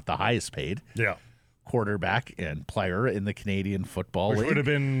of, if not the highest paid quarterback and player in the Canadian Football League. Which would have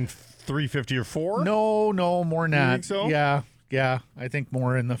been $350 or $4? No, more than that. You think so? Yeah. I think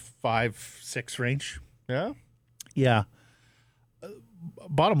more in the 5-6 range. Yeah? Yeah.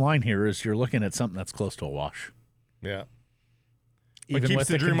 bottom line here is you're looking at something that's close to a wash. Yeah. Even keeps with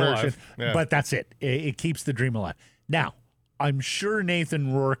the dream conversion. alive. Yeah. But that's it. It keeps the dream alive. Now, I'm sure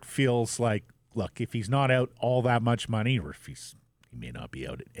Nathan Rourke feels like, look, if he's not out all that much money, or if he may not be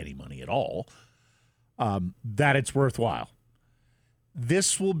out any money at all, that it's worthwhile.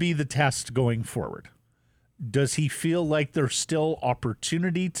 This will be the test going forward. Does he feel like there's still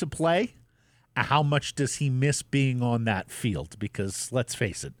opportunity to play? How much does he miss being on that field? Because let's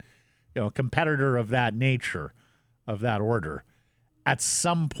face it, a competitor of that nature, of that order, at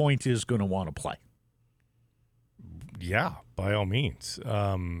some point is going to want to play. Yeah, by all means.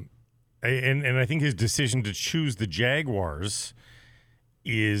 And I think his decision to choose the Jaguars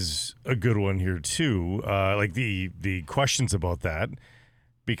is a good one here too. Like the questions about that,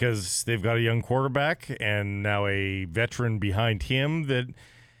 because they've got a young quarterback and now a veteran behind him that,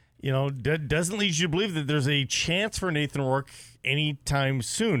 doesn't lead you to believe that there's a chance for Nathan Rourke anytime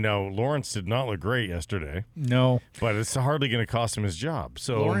soon. Now, Lawrence did not look great yesterday. No. But it's hardly going to cost him his job.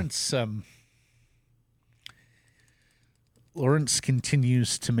 So Lawrence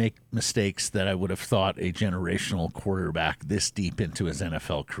continues to make mistakes that I would have thought a generational quarterback this deep into his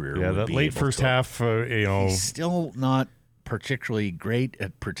NFL career would that be late able first to. half, He's still not particularly great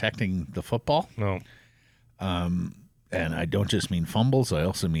at protecting the football. No. And I don't just mean fumbles. I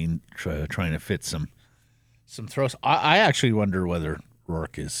also mean trying to fit some throws. I actually wonder whether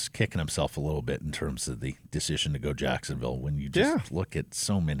Rourke is kicking himself a little bit in terms of the decision to go Jacksonville when you just look at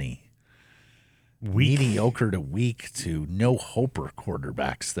so many mediocre to weak to no-hoper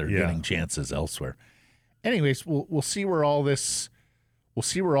quarterbacks that are getting chances elsewhere. Anyways, we'll see where all this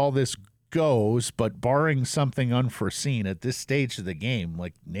goes, but barring something unforeseen at this stage of the game,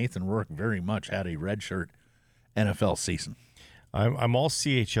 like Nathan Rourke very much had a redshirt NFL season. I'm all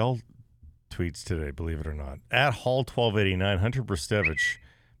CHL tweets today, believe it or not. At Hall1289, Hunter Brestevich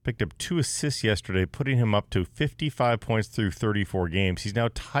picked up 2 assists yesterday, putting him up to 55 points through 34 games. He's now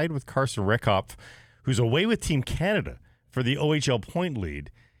tied with Carson Reckhoff, who's away with Team Canada for the OHL point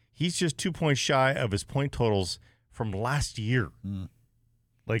lead. He's just 2 points shy of his point totals from last year.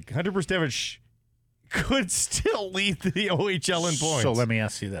 Like, Hunter Brestevich could still lead the OHL in points. So let me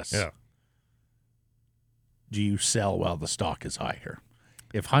ask you this. Yeah. Do you sell while the stock is high here?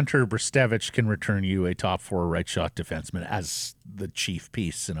 If Hunter Brestevich can return you a top 4 right shot defenseman as the chief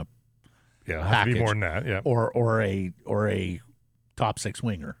piece in a has to be more than that, yeah. Or a top 6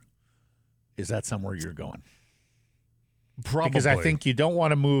 winger, is that somewhere you're going? Probably. Because I think you don't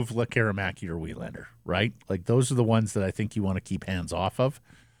want to move Lekaramaki or Wheelander, right? Like, those are the ones that I think you want to keep hands off of.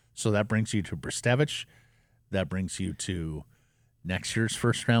 So that brings you to Brestevich. That brings you to next year's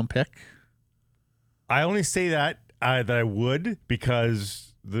first-round pick. I only say that I would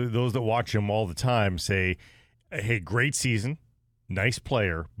because those that watch him all the time say, hey, great season, nice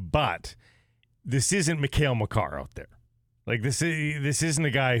player, but this isn't Mikhail Makar out there. Like, this isn't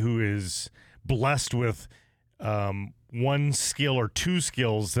a guy who is blessed with one skill or 2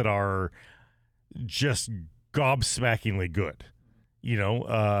 skills that are just gobsmackingly good.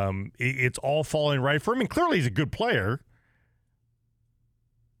 It's all falling right for him, and clearly he's a good player.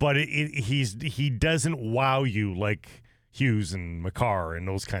 But he doesn't wow you like Hughes and Makar and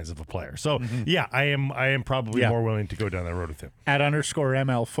those kinds of a player. So, I am probably more willing to go down that road with him. At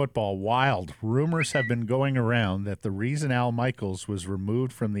 _ML Football Wild, rumors have been going around that the reason Al Michaels was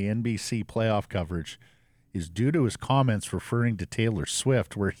removed from the NBC playoff coverage is due to his comments referring to Taylor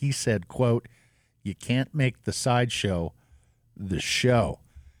Swift, where he said, quote, "You can't make the sideshow the show."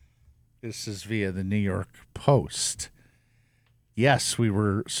 This is via the New York Post. Yes, we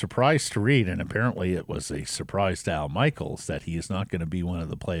were surprised to read, and apparently it was a surprise to Al Michaels, that he is not going to be one of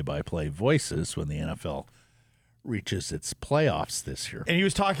the play-by-play voices when the NFL reaches its playoffs this year. And he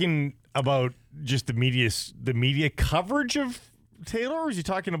was talking about just the media coverage of Taylor, or is he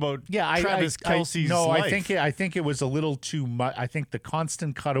talking about Travis Kelce's life? I think it was a little too much. I think the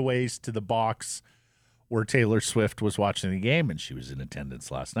constant cutaways to the box where Taylor Swift was watching the game, and she was in attendance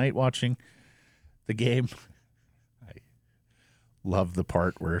last night watching the game. Love the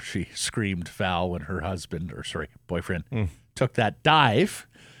part where she screamed foul when her boyfriend took that dive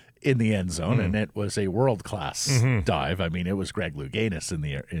in the end zone, and it was a world-class dive. I mean, it was Greg Louganis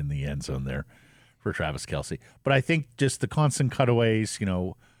in the end zone there for Travis Kelce. But I think just the constant cutaways,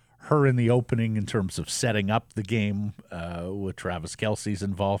 her in the opening in terms of setting up the game with Travis Kelce's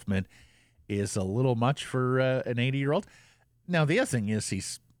involvement is a little much for an 80-year-old. Now, the other thing is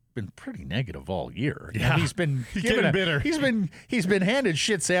he's been pretty negative all year. Yeah, he's been bitter. He's been handed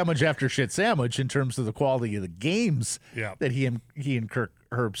shit sandwich after shit sandwich in terms of the quality of the games that he and Kirk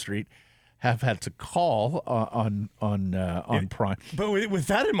Herbstreit have had to call on Prime. But with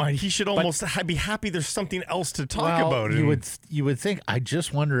that in mind, he should almost be happy there's something else to talk about. You would think. I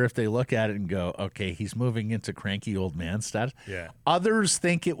just wonder if they look at it and go, okay, he's moving into cranky old man status. Yeah. Others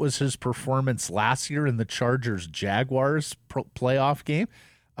think it was his performance last year in the Chargers-Jaguars playoff game.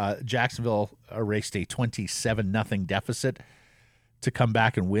 Jacksonville erased a 27-0 deficit to come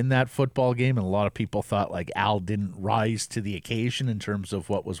back and win that football game, and a lot of people thought like Al didn't rise to the occasion in terms of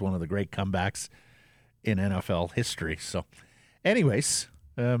what was one of the great comebacks in NFL history. So anyways,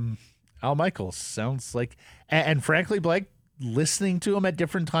 Al Michaels sounds like, and frankly, Blake, listening to him at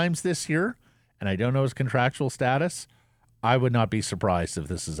different times this year, and I don't know his contractual status, I would not be surprised if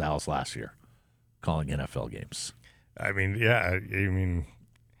this is Al's last year calling NFL games. I mean, yeah,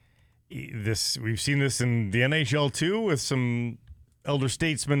 we've seen this in the NHL too with some elder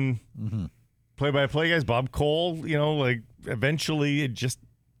statesmen, play-by-play guys. Bob Cole, eventually it just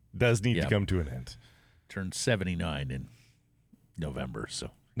does need to come to an end. Turned 79 in November, so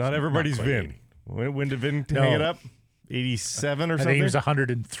not everybody's Vin. When did Vin hang it up? 87 or something? I think he was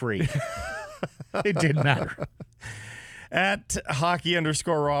 103. It didn't matter. At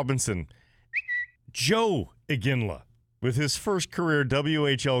hockey_Robinson, Joe Iginla with his first career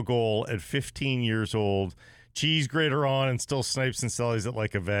WHL goal at 15 years old. Cheese grater on and still snipes and sellies it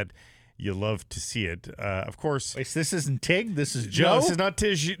like a vet. You love to see it. Of course. Wait, this isn't Tig? This is Joe? No, this is not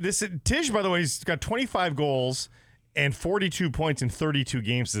Tish. Tish, by the way, he's got 25 goals and 42 points in 32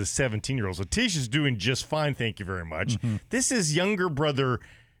 games as a 17-year-old. So Tish is doing just fine, thank you very much. Mm-hmm. This is younger brother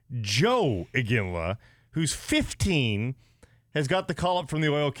Joe Iginla, who's 15, has got the call-up from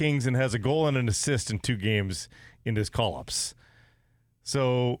the Oil Kings and has a goal and an assist in 2 games in his call-ups.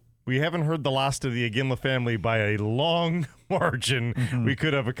 So we haven't heard the last of the Iginla family by a long margin. Mm-hmm. We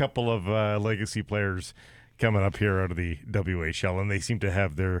could have a couple of legacy players coming up here out of the WHL, and they seem to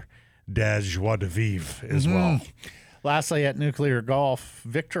have their dad's joie de vivre as well. Lastly, at Nuclear Golf,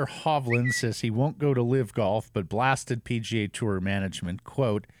 Victor Hovland says he won't go to Live Golf, but blasted PGA Tour management.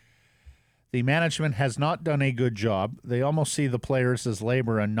 Quote, "The management has not done a good job. They almost see the players as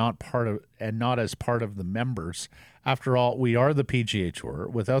labor and not as part of the members. After all, we are the PGA Tour.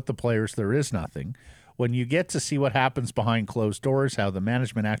 Without the players, there is nothing. When you get to see what happens behind closed doors, how the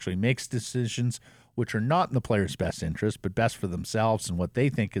management actually makes decisions which are not in the players' best interest, but best for themselves and what they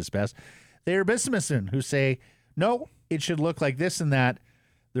think is best, they are businessmen who say, no, it should look like this and that.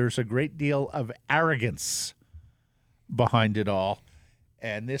 There's a great deal of arrogance behind it all."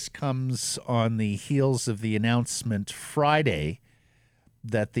 And this comes on the heels of the announcement Friday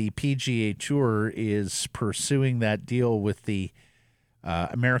that the PGA Tour is pursuing that deal with the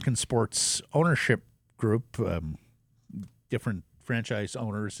American Sports Ownership Group, different franchise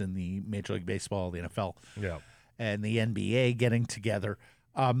owners in the Major League Baseball, the NFL, and the NBA getting together.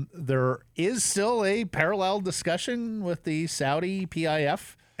 There is still a parallel discussion with the Saudi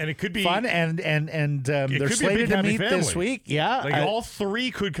PIF. And it could be fun, and they're slated to meet this week. Yeah, like all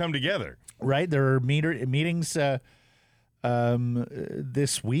 3 could come together. Right, there are meetings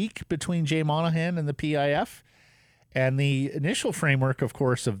this week between Jay Monahan and the PIF, and the initial framework, of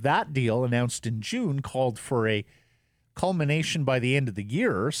course, of that deal announced in June called for a culmination by the end of the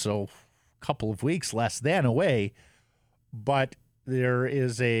year, so a couple of weeks less than away. But there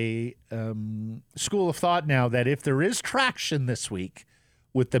is a school of thought now that if there is traction this week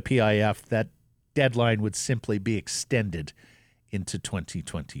with the PIF, that deadline would simply be extended into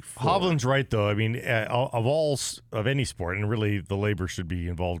 2024. Hovland's right, though. I mean, of any sport, and really the labor should be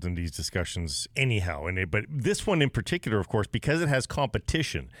involved in these discussions anyhow. But this one in particular, of course, because it has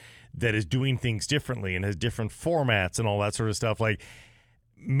competition that is doing things differently and has different formats and all that sort of stuff, like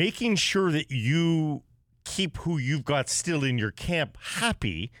making sure that you keep who you've got still in your camp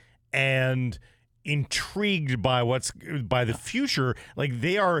happy and intrigued by the future, like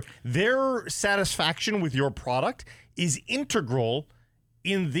their satisfaction with your product is integral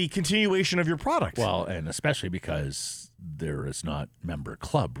in the continuation of your product. Well, and especially because there is not member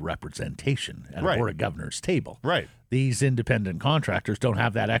club representation at a board of governors table. Right. These independent contractors don't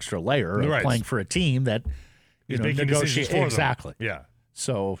have that extra layer of playing for a team that negotiates for exactly. Them. Yeah.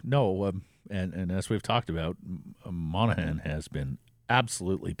 So no, and as we've talked about, Monahan has been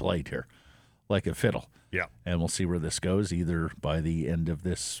absolutely played here like a fiddle. Yeah. And we'll see where this goes, either by the end of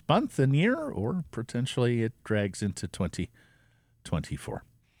this month and year, or potentially it drags into 2024.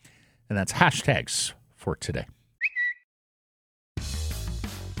 And that's hashtags for today.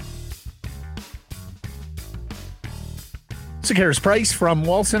 Secures Price from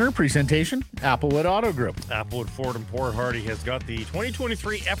Wall Center presentation, Applewood Auto Group. Applewood Ford and Port Hardy has got the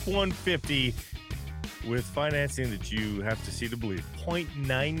 2023 F-150 with financing that you have to see to believe.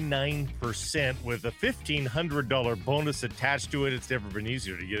 0.99% with a $1,500 bonus attached to it. It's never been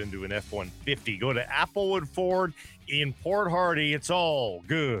easier to get into an F-150. Go to Applewood Ford in Port Hardy. It's all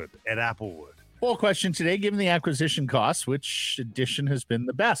good at Applewood. Poll question today, given the acquisition costs, which addition has been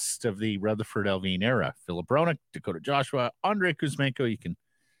the best of the Rutherford Alvine era? Philip Roenick, Dakota Joshua, Andrei Kuzmenko. You can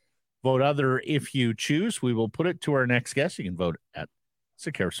vote other if you choose. We will put it to our next guest. You can vote at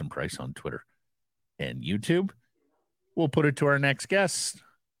Harrison Price on Twitter and YouTube. We'll put it to our next guest,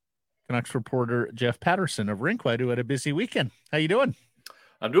 Canucks reporter Jeff Paterson of Rinkwide, who had a busy weekend. How you doing?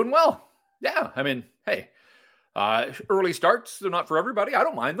 I'm doing well. Yeah, I mean, hey, early starts, they're not for everybody. I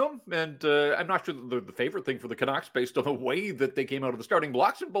don't mind them. And I'm not sure they're the favorite thing for the Canucks based on the way that they came out of the starting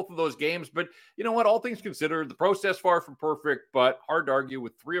blocks in both of those games. But you know what? All things considered, the process far from perfect, but hard to argue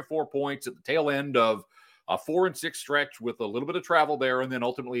with 3 or 4 points at the tail end of a 4-6 stretch with a little bit of travel there and then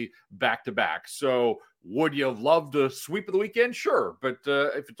ultimately back-to-back. So would you love to sweep of the weekend? Sure. But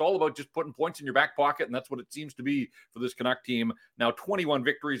if it's all about just putting points in your back pocket, and that's what it seems to be for this Canuck team, now 21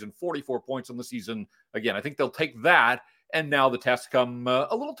 victories and 44 points on the season. Again, I think they'll take that. And now the tests come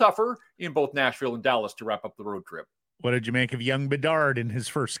a little tougher in both Nashville and Dallas to wrap up the road trip. What did you make of young Bedard in his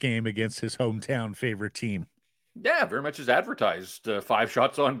first game against his hometown favorite team? Yeah, very much as advertised. 5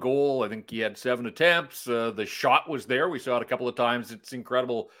 shots on goal. I think he had 7 attempts. The shot was there. We saw it a couple of times. It's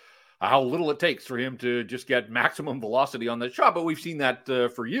incredible how little it takes for him to just get maximum velocity on that shot. But we've seen that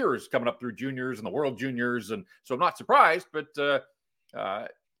for years coming up through juniors and the World Juniors. And so I'm not surprised, but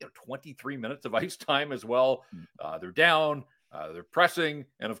 23 minutes of ice time as well. They're down. They're pressing.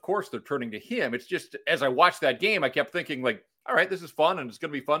 And of course, they're turning to him. It's just, as I watched that game, I kept thinking like, all right, this is fun and it's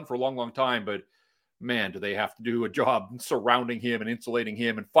going to be fun for a long, long time. But man, do they have to do a job surrounding him and insulating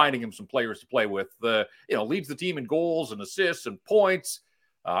him and finding him some players to play with. Leads the team in goals and assists and points.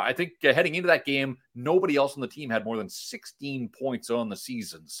 I think heading into that game, nobody else on the team had more than 16 points on the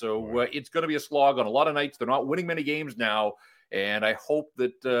season. So it's going to be a slog on a lot of nights. They're not winning many games now. And I hope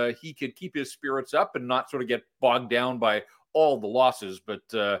that he could keep his spirits up and not sort of get bogged down by all the losses. But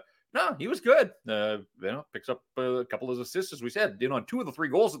no, he was good. Picks up a couple of assists, as we said, did on 2 of the 3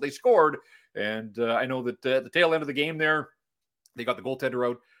 goals that they scored. And I know that at the tail end of the game there, they got the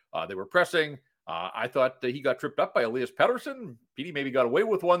goaltender out. They were pressing. I thought he got tripped up by Elias Paterson. Petey maybe got away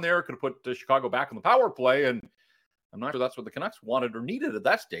with one there. Could have put Chicago back on the power play. And I'm not sure that's what the Canucks wanted or needed at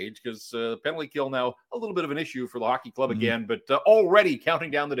that stage because penalty kill now a little bit of an issue for the hockey club again. But already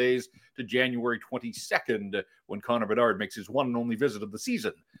counting down the days to January 22nd when Connor Bedard makes his one and only visit of the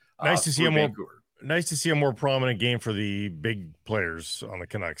season. Nice to see a more prominent game for the big players on the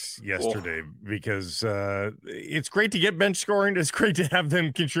Canucks yesterday because it's great to get bench scoring. It's great to have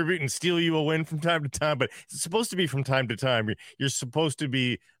them contribute and steal you a win from time to time, but it's supposed to be from time to time. You're supposed to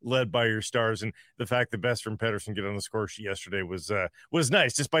be led by your stars, and the fact that Bestrom Paterson get on the score sheet yesterday was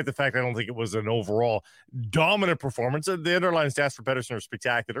nice, despite the fact I don't think it was an overall dominant performance. The underlying stats for Paterson are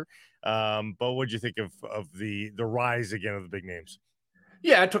spectacular, but what did you think of the rise again of the big names?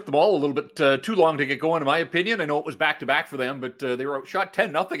 Yeah, it took them all a little bit too long to get going, in my opinion. I know it was back-to-back for them, but they were outshot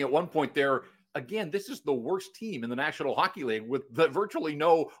 10-0 at one point there. Again, this is the worst team in the National Hockey League with virtually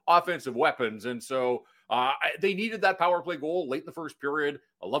no offensive weapons. And so they needed that power play goal late in the first period.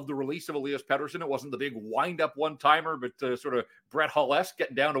 I love the release of Elias Pettersson. It wasn't the big wind-up one-timer, but sort of Brett Hull-esque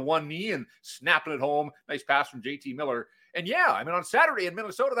getting down to one knee and snapping it home. Nice pass from JT Miller. And yeah, I mean, on Saturday in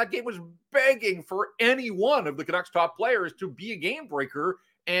Minnesota, that game was begging for any one of the Canucks' top players to be a game breaker.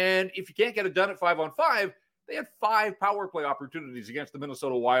 And if you can't get it done at 5-on-5, they had 5 power play opportunities against the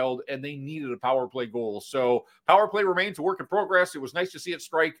Minnesota Wild, and they needed a power play goal. So power play remains a work in progress. It was nice to see it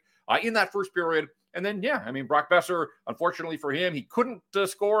strike in that first period. And then, yeah, I mean, Brock Besser, unfortunately for him, he couldn't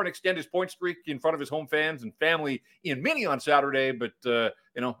score and extend his point streak in front of his home fans and family in Mini on Saturday. But,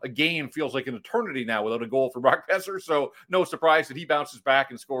 a game feels like an eternity now without a goal for Brock Besser. So no surprise that he bounces back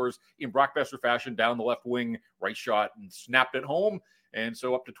and scores in Brock Besser fashion down the left wing, right shot, and snapped it home. And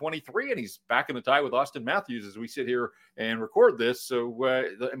so up to 23, and he's back in the tie with Austin Matthews as we sit here and record this. So,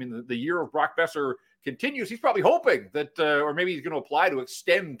 the year of Brock Besser continues. He's probably hoping that, or maybe he's going to apply to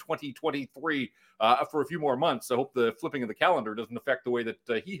extend 2023 for a few more months. I hope the flipping of the calendar doesn't affect the way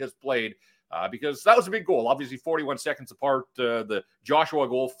that he has played because that was a big goal. Obviously, 41 seconds apart, the Joshua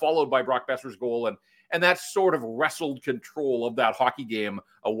goal followed by Brock Besser's goal. And that sort of wrestled control of that hockey game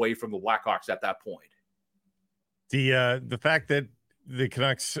away from the Blackhawks at that point. The fact that the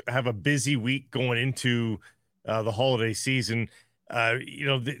Canucks have a busy week going into the holiday season.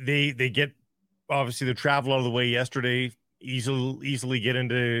 They get obviously the travel out of the way yesterday. Easily get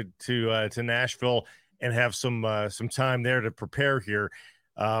into to Nashville and have some time there to prepare here.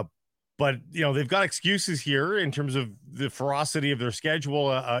 But But, they've got excuses here in terms of the ferocity of their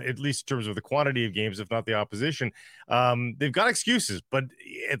schedule, at least in terms of the quantity of games, if not the opposition. They've got excuses, but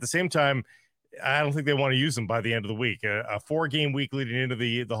at the same time, I don't think they want to use them by the end of the week. A 4-game week leading into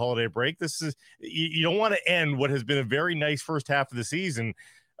the holiday break. You don't want to end what has been a very nice first half of the season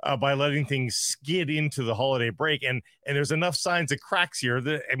by letting things skid into the holiday break. And there's enough signs of cracks here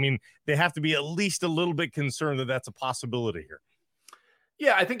that, they have to be at least a little bit concerned that that's a possibility here.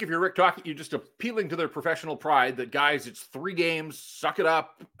 Yeah, I think if you're Rick Tocchet, you're just appealing to their professional pride that, guys, it's 3 games, suck it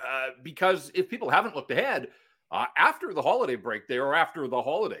up. Because if people haven't looked ahead, after the holiday break there, or after the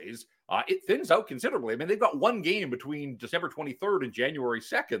holidays, it thins out considerably. They've got 1 game between December 23rd and January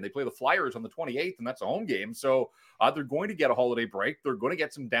 2nd. They play the Flyers on the 28th, and that's a home game. So they're going to get a holiday break. They're going to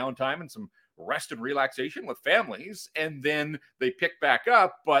get some downtime and some rest and relaxation with families, and then they pick back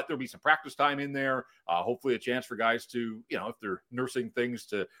up, but there'll be some practice time in there. Hopefully a chance for guys to, if they're nursing things,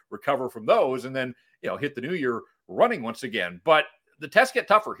 to recover from those, and then, hit the new year running once again. But the tests get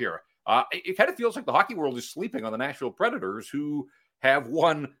tougher here. It kind of feels like the hockey world is sleeping on the Nashville Predators, who have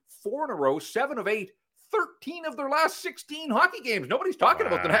won 4 in a row, 7 of 8, 13 of their last 16 hockey games. Nobody's talking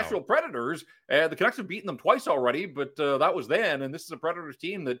about the Nashville Predators. The Canucks have beaten them twice already, but that was then. And this is a Predators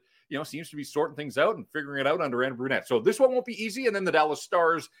team that, seems to be sorting things out and figuring it out under Anne Brunette. So this one won't be easy. And then the Dallas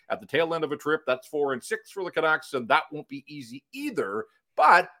Stars at the tail end of a trip. That's 4 and 6 for the Canucks, and that won't be easy either.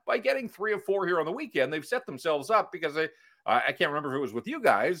 But by getting 3 of 4 here on the weekend, they've set themselves up, because I can't remember if it was with you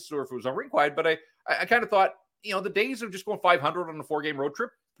guys or if it was on Rinkwide, but I kind of thought, the days of just going 500 on a 4-game road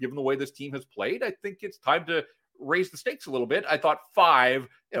trip, given the way this team has played, I think it's time to raise the stakes a little bit. I thought 5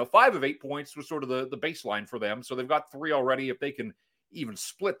 of 8 points was sort of the baseline for them. So they've got 3 already. If they can even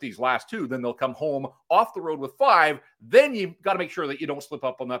split these last 2, then they'll come home off the road with 5. Then you've got to make sure that you don't slip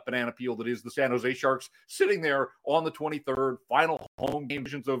up on that banana peel that is the San Jose Sharks, sitting there on the 23rd, final home game,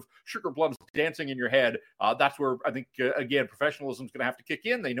 visions of sugar plums dancing in your head. That's where I think, again, professionalism is going to have to kick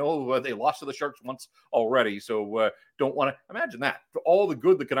in. They know they lost to the Sharks once already, so don't want to imagine that. For all the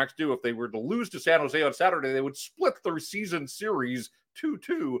good the Canucks do, if they were to lose to San Jose on Saturday, they would split their season series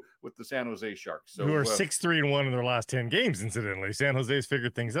 2-2 with the San Jose Sharks. So, who are 6-3-1 in their last 10 games, incidentally. San Jose's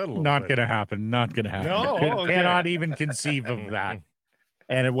figured things out a little Not bit. going to happen. Not going to happen. No, okay. Cannot even conceive of that.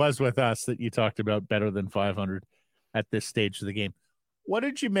 And it was with us that you talked about better than 500 at this stage of the game. What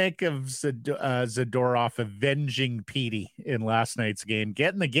did you make of Zadorov avenging Petey in last night's game,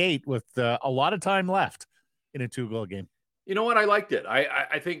 getting the gate with a lot of time left in a 2-goal game? You know what? I liked it.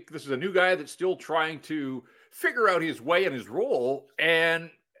 I think this is a new guy that's still trying to figure out his way and his role. And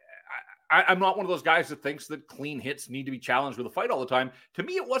I'm not one of those guys that thinks that clean hits need to be challenged with a fight all the time. To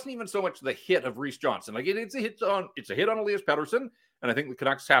me, it wasn't even so much the hit of Reese Johnson. Like it's a hit on Elias Paterson, and I think the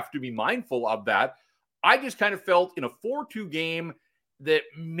Canucks have to be mindful of that. I just kind of felt in a 4-2 game that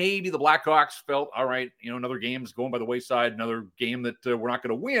maybe the Blackhawks felt, all right, another game's going by the wayside, another game that we're not going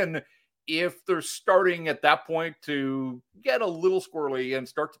to win. If they're starting at that point to get a little squirrely and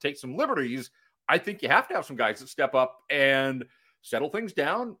start to take some liberties, I think you have to have some guys that step up and settle things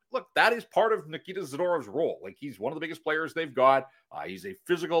down. Look, that is part of Nikita Zadorov's role. Like, he's one of the biggest players they've got. He's a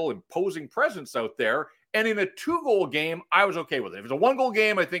physical, imposing presence out there. And in a 2-goal game, I was okay with it. If it's a 1-goal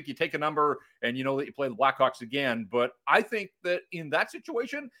game, I think you take a number and you know that you play the Blackhawks again. But I think that in that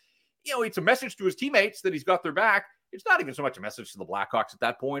situation, it's a message to his teammates that he's got their back. It's not even so much a message to the Blackhawks at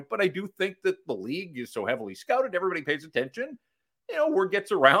that point, but I do think that the league is so heavily scouted, everybody pays attention. Word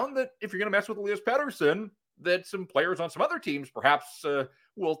gets around that if you're going to mess with Elias Paterson, that some players on some other teams perhaps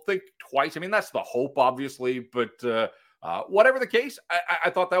will think twice. That's the hope, obviously, but whatever the case, I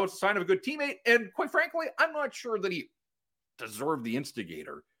thought that was a sign of a good teammate. And quite frankly, I'm not sure that he deserved the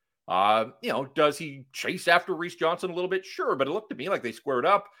instigator. Does he chase after Reese Johnson a little bit? Sure, but it looked to me like they squared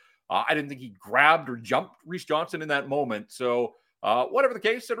up. I didn't think he grabbed or jumped Reese Johnson in that moment. So whatever the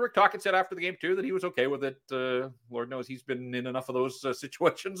case, Rick Tocchet said after the game, too, that he was okay with it. Lord knows he's been in enough of those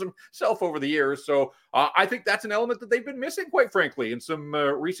situations himself over the years. So I think that's an element that they've been missing, quite frankly, in some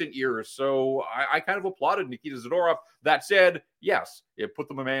recent years. So I kind of applauded Nikita Zadorov. That said, yes, it put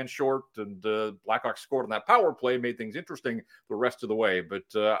them a man short, and Blackhawks scored on that power play, made things interesting the rest of the way. But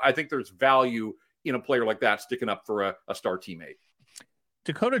I think there's value in a player like that sticking up for a star teammate.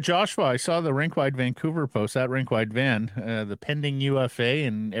 Dakota Joshua, I saw the Rinkwide Vancouver post, at Rinkwide Van, the pending UFA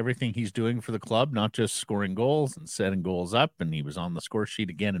and everything he's doing for the club, not just scoring goals and setting goals up, and he was on the score sheet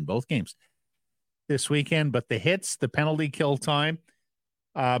again in both games this weekend. But the hits, the penalty kill time,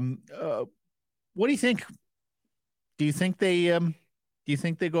 what do you think? Do you think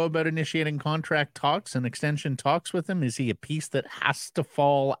they go about initiating contract talks and extension talks with him? Is he a piece that has to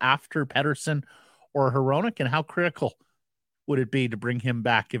fall after Paterson or Hronek? And how critical would it be to bring him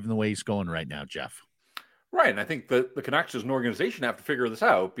back given the way he's going right now, Jeff? Right. And I think that the Canucks as an organization have to figure this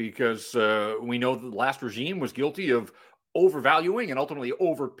out because we know that the last regime was guilty of overvaluing and ultimately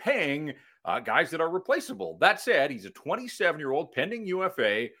overpaying guys that are replaceable. That said, he's a 27-year-old pending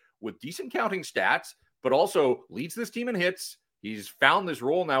UFA with decent counting stats, but also leads this team in hits. He's found this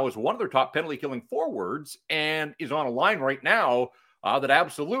role now as one of their top penalty killing forwards and is on a line right now that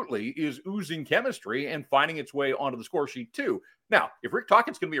absolutely is oozing chemistry and finding its way onto the score sheet too. Now, if Rick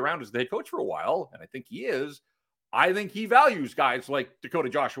Tocchet's going to be around as the head coach for a while, and I think he is, I think he values guys like Dakota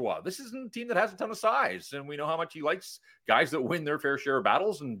Joshua. This isn't a team that has a ton of size, and we know how much he likes guys that win their fair share of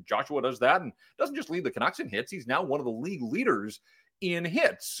battles, and Joshua does that and doesn't just lead the Canucks in hits. He's now one of the league leaders in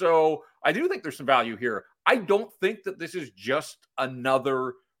hits. So I do think there's some value here. I don't think that this is just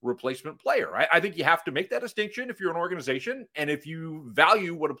another replacement player. I think you have to make that distinction if you're an organization and if you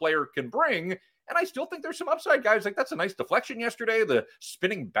value what a player can bring. And I still think there's some upside, guys. Like, that's a nice deflection yesterday. The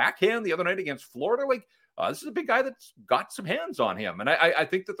spinning backhand the other night against Florida. Like, this is a big guy that's got some hands on him. And I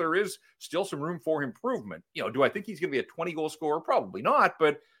think that there is still some room for improvement. You know, do I think he's going to be a 20-goal scorer? Probably not.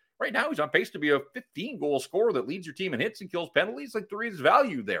 But right now he's on pace to be a 15-goal scorer that leads your team in hits and kills penalties. Like, there is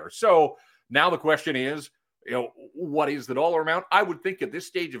value there. So now the question is, you know, what is the dollar amount? I would think at this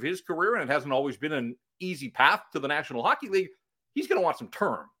stage of his career, and it hasn't always been an easy path to the National Hockey League, he's going to want some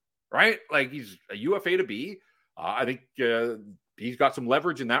term, right? Like, he's a UFA to be. I think he's got some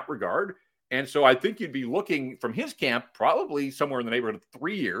leverage in that regard. And so I think you'd be looking from his camp probably somewhere in the neighborhood of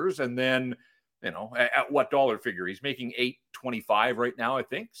 3 years. And then, you know, at what dollar figure? He's making $825 right now, I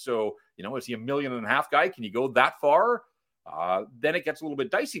think. So, you know, is he $1.5 million guy? Can you go that far? Then it gets a little bit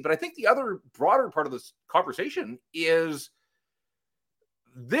dicey. But I think the other broader part of this conversation is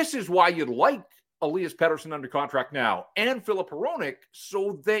this is why you'd like Elias Paterson under contract now and Filip Hronek,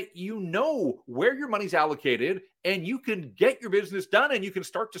 so that you know where your money's allocated and you can get your business done and you can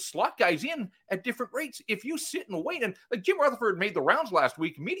start to slot guys in at different rates. If you sit and wait, and like Jim Rutherford made the rounds last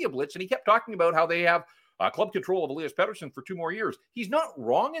week, Media Blitz, and he kept talking about how they have club control of Elias Paterson for 2 more years. He's not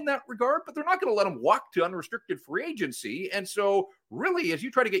wrong in that regard, but they're not going to let him walk to unrestricted free agency. And so really, as you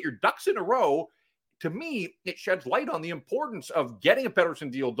try to get your ducks in a row, to me, it sheds light on the importance of getting a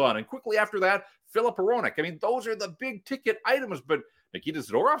Paterson deal done. And quickly after that, Filip Hronek. I mean, those are the big ticket items, but Nikita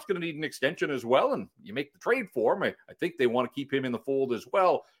Zadorov's going to need an extension as well. And you make the trade for him. I think they want to keep him in the fold as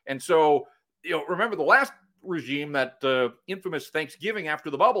well. And so, you know, remember the last regime, that infamous Thanksgiving after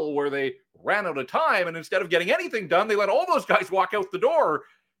the bubble where they ran out of time, and instead of getting anything done, they let all those guys walk out the door.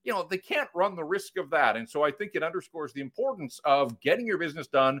 You know, they can't run the risk of that. And so I think it underscores the importance of getting your business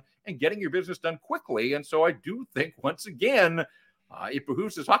done and getting your business done quickly. And so I do think, once again, it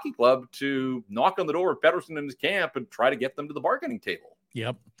behooves this hockey club to knock on the door of Paterson and his camp and try to get them to the bargaining table.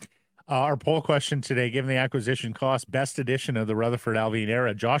 Yep. Our poll question today, given the acquisition cost, best edition of the Rutherford Alvin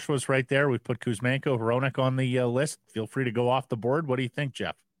era. Joshua's right there. We put Kuzmenko, Hronek on the list. Feel free to go off the board. What do you think,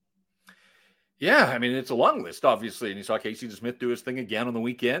 Jeff? Yeah, I mean, it's a long list, obviously. And you saw Casey DeSmith do his thing again on the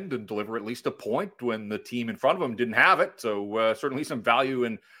weekend and deliver at least a point when the team in front of him didn't have it. So certainly some value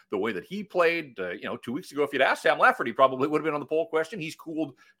in the way that he played. 2 weeks ago, if you'd asked Sam Lafferty, he probably would have been on the poll question. He's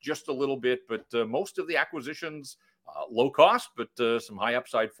cooled just a little bit, but most of the acquisitions, low cost, but some high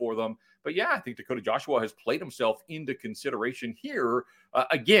upside for them. But yeah, I think Dakota Joshua has played himself into consideration here.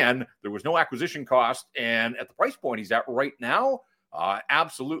 Again, there was no acquisition cost, and at the price point he's at right now,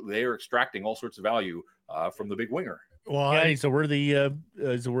 absolutely, they are extracting all sorts of value from the big winger. Well, yeah, he's a worthy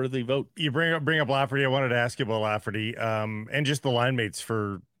vote. You bring up Lafferty. I wanted to ask you about Lafferty, and just the line mates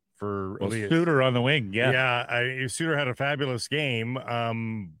for Suter on the wing. Yeah. Suter had a fabulous game.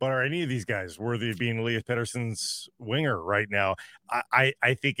 But are any of these guys worthy of being Elias Pettersson's winger right now?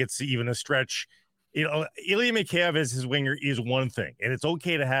 I think it's even a stretch. You know, Ilya Mikheyev as his winger is one thing, and it's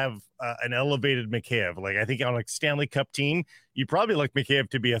okay to have an elevated Mikheyev. Like, I think on a Stanley Cup team, you probably like Mikheyev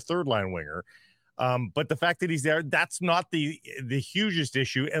to be a third line winger. But the fact that he's there, that's not the hugest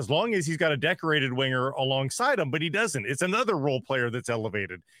issue, as long as he's got a decorated winger alongside him, but he doesn't. It's another role player that's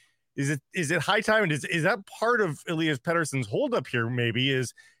elevated. Is it high time? And is that part of Elias Pettersson's holdup here? Maybe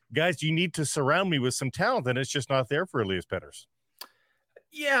is, guys, you need to surround me with some talent, and it's just not there for Elias Pettersson.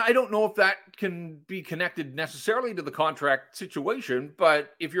 Yeah, I don't know if that can be connected necessarily to the contract situation,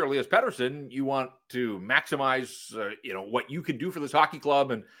 but if you're Elias Pettersson, you want to maximize, what you can do for this hockey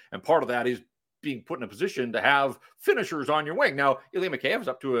club, and part of that is being put in a position to have finishers on your wing. Now, Ilya Mikheyev is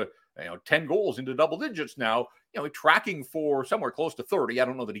up to 10 goals into double digits now. Tracking for somewhere close to 30. I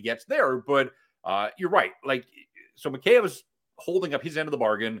don't know that he gets there, but you're right. So Mikheyev is holding up his end of the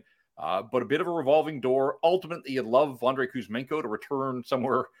bargain, but a bit of a revolving door. Ultimately, you'd love Andrei Kuzmenko to return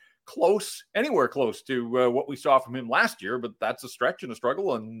somewhere anywhere close to what we saw from him last year, but that's a stretch and a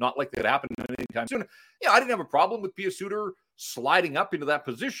struggle and not likely to happen anytime soon. I didn't have a problem with Pia Suter sliding up into that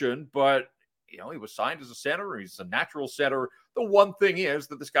position, but he was signed as a center. He's a natural center. The one thing is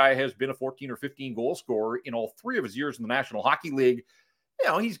that this guy has been a 14 or 15 goal scorer in all 3 of his years in the National Hockey League.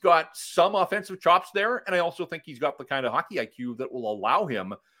 He's got some offensive chops there, and I also think he's got the kind of hockey IQ that will allow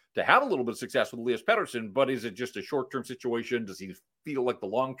him to have a little bit of success with Elias Paterson. But is it just a short-term situation? Does he feel like the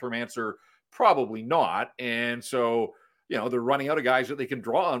long-term answer? Probably not. And so, they're running out of guys that they can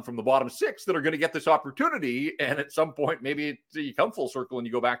draw on from the bottom 6 that are going to get this opportunity. And at some point, maybe you come full circle and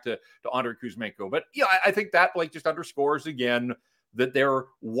you go back to Andrei Kuzmenko. But I think that just underscores again that they're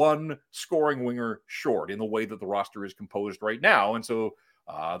one scoring winger short in the way that the roster is composed right now. And so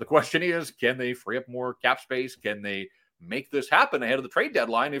the question is, can they free up more cap space? Can they make this happen ahead of the trade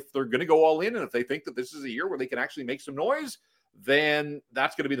deadline? If they're going to go all in, and if they think that this is a year where they can actually make some noise, then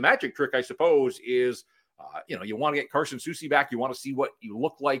that's going to be the magic trick, I suppose, is, you want to get Carson Soucy back. You want to see what you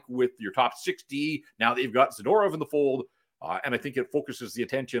look like with your top 60 now that you've got Zadorov in the fold. And I think it focuses the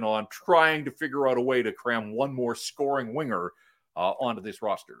attention on trying to figure out a way to cram one more scoring winger onto this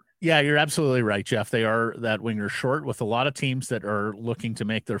roster. Yeah, you're absolutely right, Jeff. They are that winger short with a lot of teams that are looking to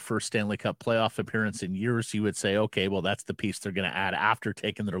make their first Stanley Cup playoff appearance in years. You would say, okay, well, that's the piece they're going to add after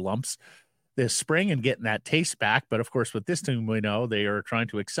taking their lumps this spring and getting that taste back. But of course, with this team, we know they are trying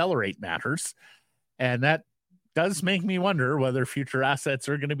to accelerate matters. And that does make me wonder whether future assets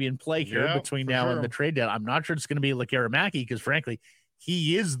are going to be in play here between now and the trade deadline. I'm not sure it's going to be Lekkerimaki because, frankly,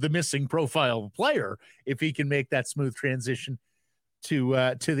 he is the missing profile player if he can make that smooth transition to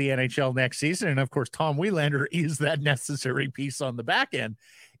the NHL next season. And, of course, Tom Wielander is that necessary piece on the back end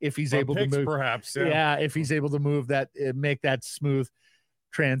if he's able to move. Perhaps, if he's able to move that, make that smooth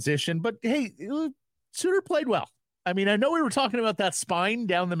transition. But, hey, Suter played well. I mean, I know we were talking about that spine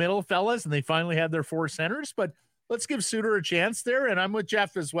down the middle, fellas, and they finally had their 4 centers, but let's give Suter a chance there, and I'm with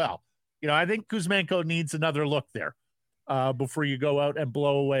Jeff as well. I think Kuzmenko needs another look there before you go out and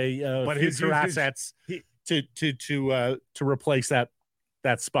blow away future assets to replace that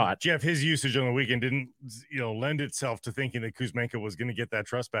spot. Jeff, his usage on the weekend didn't lend itself to thinking that Kuzmenko was going to get that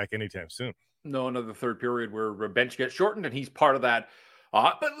trust back anytime soon. No, another third period where bench gets shortened, and he's part of that.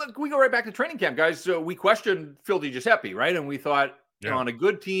 But look, we go right back to training camp, guys. So we questioned Phil DiGiuseppe, right? And we thought on a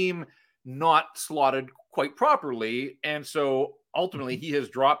good team, not slotted quite properly. And so ultimately he has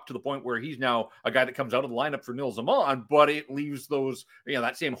dropped to the point where he's now a guy that comes out of the lineup for Nils Zaman, but it leaves those,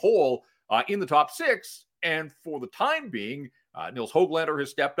 that same hole in the top 6. And for the time being, Nils Höglander has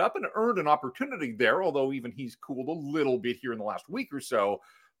stepped up and earned an opportunity there, although even he's cooled a little bit here in the last week or so.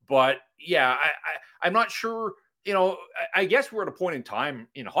 But I'm not sure. I guess we're at a point in time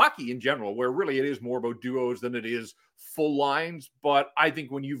in hockey in general where really it is more about duos than it is full lines. But I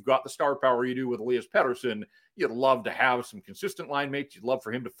think when you've got the star power you do with Elias Paterson, you'd love to have some consistent line mates. You'd love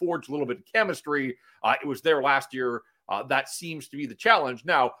for him to forge a little bit of chemistry. It was there last year. That seems to be the challenge.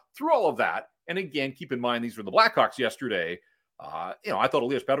 Now, through all of that, and again, keep in mind, these were the Blackhawks yesterday. I thought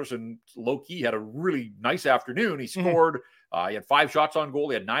Elias Paterson, low-key, had a really nice afternoon. He scored. He had 5 shots on goal.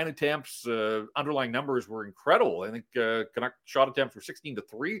 He had 9 attempts. Underlying numbers were incredible. I think Canuck shot attempts were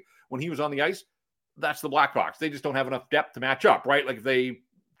 16-3 when he was on the ice. That's the Blackhawks. They just don't have enough depth to match up, right? Like if they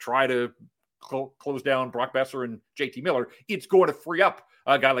try to close down Brock Besser and JT Miller, it's going to free up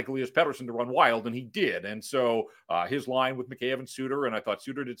a guy like Elias Pettersson to run wild, and he did. And so his line with Mikheyev and Suter, and I thought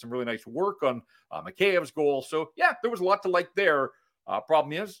Suter did some really nice work on Mikheyev's goal. So, there was a lot to like there.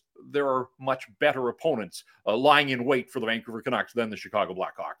 Problem is, there are much better opponents lying in wait for the Vancouver Canucks than the Chicago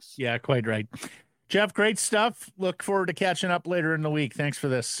Blackhawks. Yeah, quite right. Jeff, great stuff. Look forward to catching up later in the week. Thanks for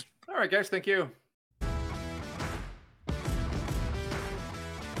this. All right, guys. Thank you.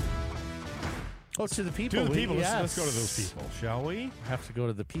 Oh, to the people. To the people. Let's go to those people, shall we? I have to go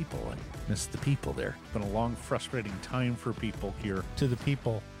to the people. I missed the people there. It's been a long, frustrating time for people here. To the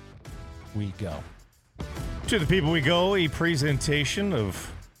people we go. To the people we go, a presentation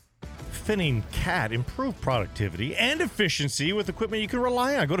of Finning Cat. Improve productivity and efficiency with equipment you can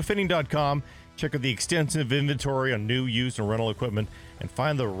rely on. Go to finning.com, check out the extensive inventory on new, used, and rental equipment, and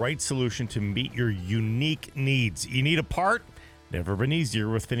find the right solution to meet your unique needs. You need a part? Never been easier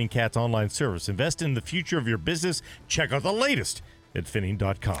with Finning Cat's online service. Invest in the future of your business. Check out the latest at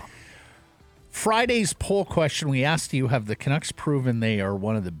finning.com. Friday's poll question, we asked you, have the Canucks proven they are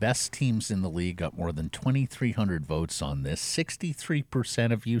one of the best teams in the league? Got more than 2,300 votes on this.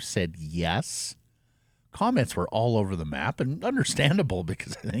 63% of you said yes. Comments were all over the map, and understandable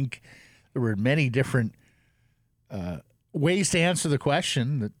because I think there were many different ways to answer the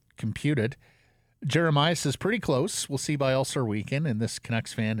question that computed. Jeremiah says pretty close. We'll see by All-Star Weekend, and this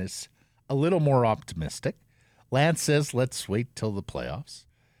Canucks fan is a little more optimistic. Lance says let's wait till the playoffs.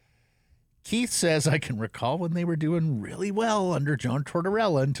 Keith says I can recall when they were doing really well under John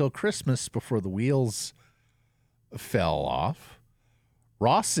Tortorella until Christmas before the wheels fell off.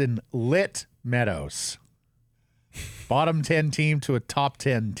 Ross in Lit Meadows. Bottom 10 team to a top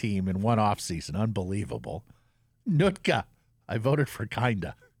 10 team in one offseason. Unbelievable. Nutka. I voted for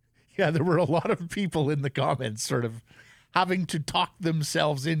kinda. Yeah, there were a lot of people in the comments sort of having to talk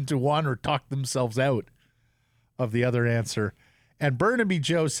themselves into one or talk themselves out of the other answer. And Burnaby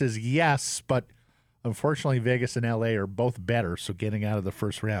Joe says yes, but unfortunately Vegas and LA are both better, so getting out of the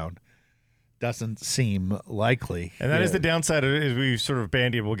first round doesn't seem likely. And that is the downside of it, is we sort of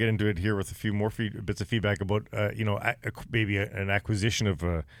bandied. We'll get into it here with a few more bits of feedback about, maybe an acquisition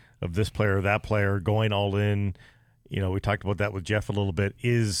of this player or that player, going all in. We talked about that with Jeff a little bit,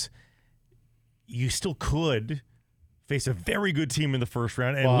 is you still could face a very good team in the first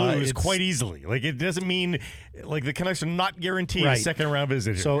round and lose quite easily. Like, it doesn't mean, like, the Canucks are not guaranteed a second-round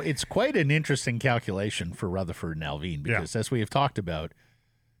visit here. So it's quite an interesting calculation for Rutherford and Alvin because, as we have talked about,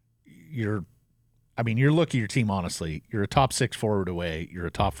 you're looking at your team honestly. You're a top 6 forward away. You're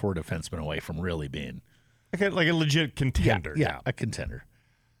a top 4 defenseman away from really being like a legit contender. Yeah, a contender.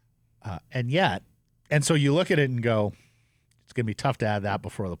 And so you look at it and go, it's going to be tough to add that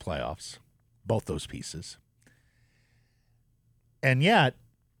before the playoffs, both those pieces. And yet,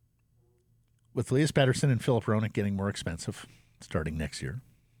 with Elias Paterson and Philip Roenick getting more expensive starting next year,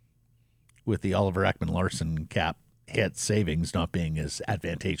 with the Oliver Ekman-Larsson cap hit savings not being as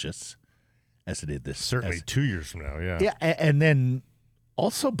advantageous as it did this. Certainly 2 years from now, yeah. Yeah, and then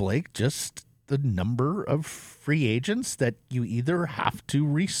also, Blake, just the number of free agents that you either have to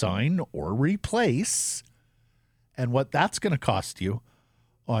re-sign or replace, and what that's going to cost you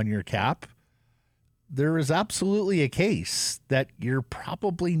on your cap. There is absolutely a case that you're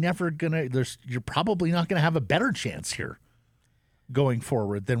probably not going to have a better chance here going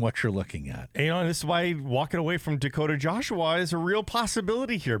forward than what you're looking at. And this is why walking away from Dakota Joshua is a real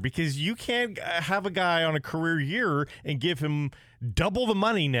possibility here, because you can't have a guy on a career year and give him double the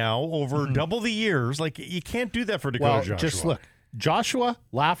money now over double the years. Like, you can't do that for Dakota Joshua. Just look. Joshua,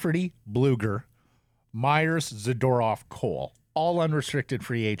 Lafferty, Bluger, Myers, Zadorov, Cole, all unrestricted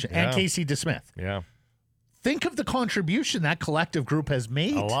free agent, and Casey DeSmith. Yeah. Think of the contribution that collective group has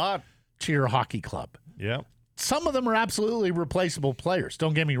made a lot to your hockey club. Yeah. Some of them are absolutely replaceable players,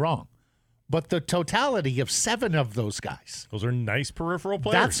 don't get me wrong. But the totality of 7 of those guys. Those are nice peripheral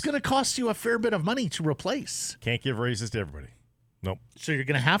players. That's going to cost you a fair bit of money to replace. Can't give raises to everybody. Nope. So you're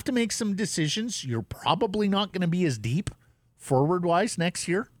going to have to make some decisions. You're probably not going to be as deep forward-wise next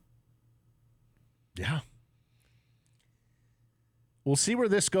year. Yeah. We'll see where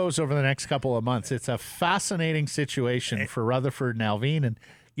this goes over the next couple of months. It's a fascinating situation for Rutherford and Alvin. And,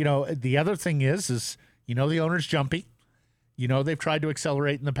 the other thing is the owner's jumpy. They've tried to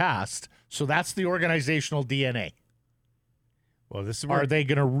accelerate in the past. So that's the organizational DNA. Well, this is Are they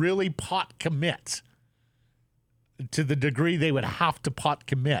going to really pot commit to the degree they would have to pot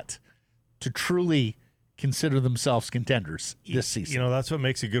commit to truly consider themselves contenders this season? That's what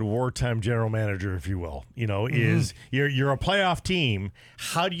makes a good wartime general manager, if you will. Is you're a playoff team.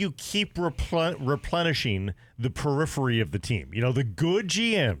 How do you keep replenishing the periphery of the team? The good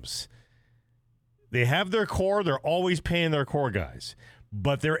GMs, they have their core. They're always paying their core guys,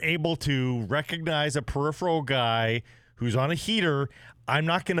 but they're able to recognize a peripheral guy who's on a heater. I'm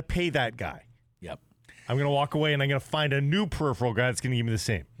not going to pay that guy. Yep. I'm going to walk away and I'm going to find a new peripheral guy that's going to give me the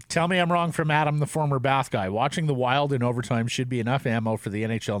same. Tell me I'm wrong from Adam, the former Bath guy. Watching the Wild in overtime should be enough ammo for the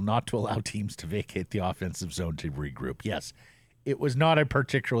NHL not to allow teams to vacate the offensive zone to regroup. Yes, it was not a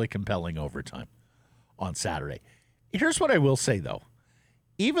particularly compelling overtime on Saturday. Here's what I will say, though.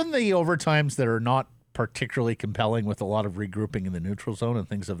 Even the overtimes that are not particularly compelling with a lot of regrouping in the neutral zone and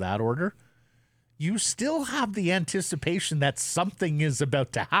things of that order, you still have the anticipation that something is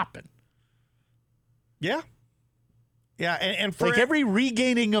about to happen. Yeah. Yeah, and for like every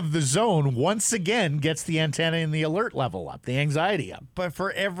regaining of the zone once again gets the antenna and the alert level up, the anxiety up. But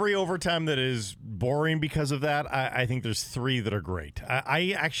for every overtime that is boring because of that, I think there's 3 that are great.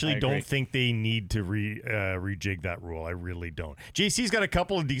 I actually don't think they need to rejig that rule. I really don't. JC's got a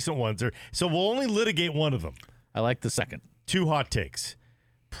couple of decent ones there, so we'll only litigate one of them. I like the second. 2 hot takes.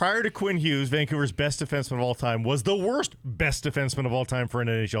 Prior to Quinn Hughes, Vancouver's best defenseman of all time was the worst best defenseman of all time for an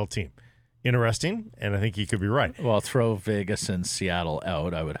NHL team. Interesting, and I think he could be right. Well, throw Vegas and Seattle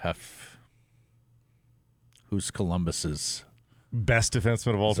out. I would have... Who's Columbus's... Best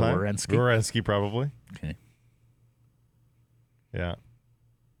defenseman of all time? Werenski, probably. Okay. Yeah.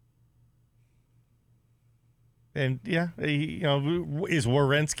 And is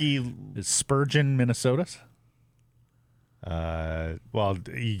Werenski? Is Spurgeon Minnesota's? Well,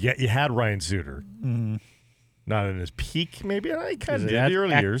 you had Ryan Suter. Mm-hmm. Not in his peak, maybe. I kind of did it the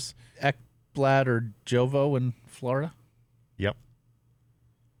early years. Ekblad or Jovo in Florida? Yep.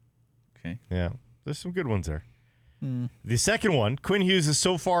 Okay. Yeah. There's some good ones there. Mm. The second one, Quinn Hughes is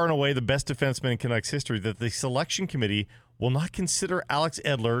so far and away the best defenseman in Canucks history that the selection committee will not consider Alex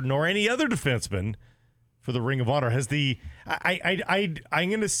Edler nor any other defenseman for the Ring of Honor. Has the I'm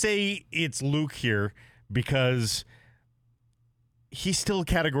going to say it's Luke here because he's still a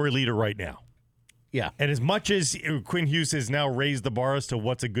category leader right now. Yeah. And as much as Quinn Hughes has now raised the bar as to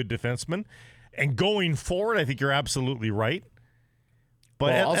what's a good defenseman, and going forward, I think you're absolutely right.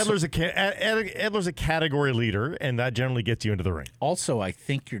 But Edler's a category leader, and that generally gets you into the ring. Also, I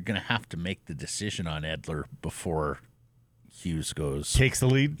think you're going to have to make the decision on Edler before Hughes takes the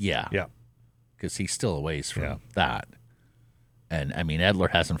lead? Yeah. Yeah. Because he's still a ways from that. And, I mean,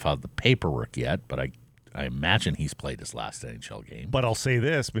 Edler hasn't filed the paperwork yet, but I imagine he's played his last NHL game. But I'll say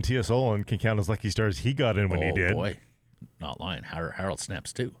this, Matthias Olin can count as lucky stars he got in when he did. Oh, boy. Not lying. Harold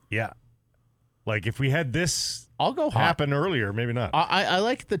Snaps, too. Yeah. Like, if we had this I'll go hot. happen earlier, maybe not. I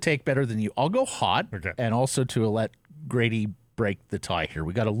like the take better than you. I'll go hot, okay. And also to let Grady break the tie here.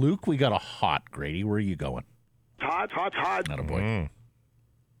 We got a Luke, we got a hot. Grady, where are you going? Hot. Attaboy.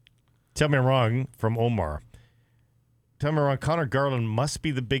 Tell me I'm wrong from Omar. Tell me I'm wrong. Connor Garland must be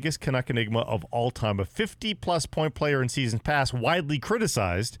the biggest Canuck enigma of all time. A 50-plus point player in seasons past, widely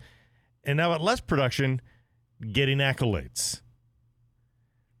criticized, and now at less production, getting accolades.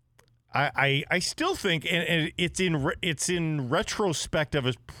 I still think, and it's in retrospect of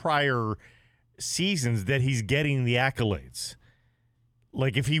his prior seasons that he's getting the accolades.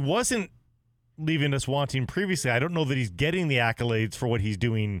 Like, if he wasn't leaving us wanting previously, I don't know that he's getting the accolades for what he's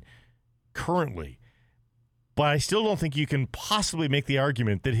doing currently. But I still don't think you can possibly make the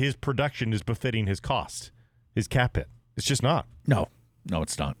argument that his production is befitting his cost, his cap hit. It's just not. No,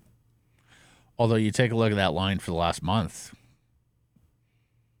 it's not. Although you take a look at that line for the last month.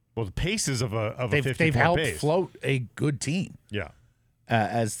 Well, the paces of a 50-point they've helped pace. float a good team. Yeah.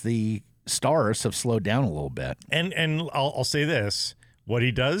 As the Stars have slowed down a little bit. And I'll say this. What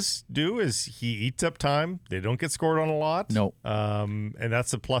he does do is he eats up time. They don't get scored on a lot. No. And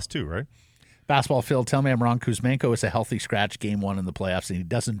that's a plus too, right? Basketball Phil, tell me I'm wrong. Kuzmenko is a healthy scratch game one in the playoffs, and he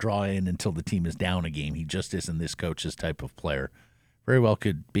doesn't draw in until the team is down a game. He just isn't this coach's type of player. Very well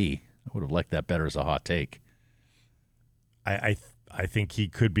could be. I would have liked that better as a hot take. I think he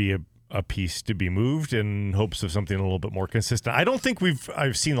could be a piece to be moved in hopes of something a little bit more consistent. I don't think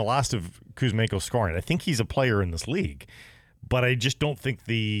I've seen the last of Kuzmenko scoring. I think he's a player in this league, but I just don't think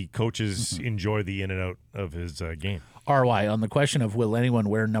the coaches enjoy the in and out of his game. RY, on the question of will anyone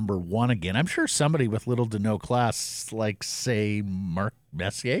wear number 1 again, I'm sure somebody with little to no class, like, say, Mark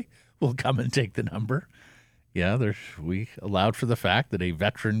Messier, will come and take the number. Yeah, we allowed for the fact that a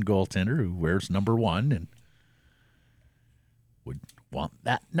veteran goaltender who wears number 1 and would want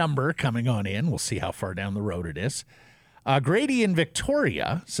that number coming on in. We'll see how far down the road it is. Grady in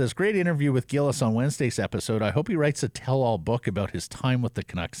Victoria says, great interview with Gillis on Wednesday's episode. I hope he writes a tell-all book about his time with the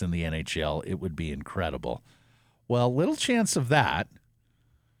Canucks in the NHL. It would be incredible. Well, little chance of that.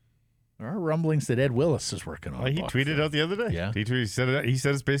 There are rumblings that Ed Willis is working on. He tweeted out the other day. Yeah, he said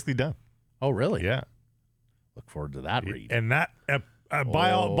it's basically done. Oh, really? Yeah. Look forward to that read. And that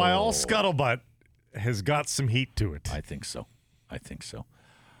by all scuttlebutt has got some heat to it. I think so.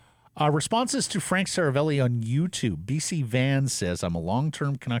 Responses to Frank Saravelli on YouTube. BC Van says, I'm a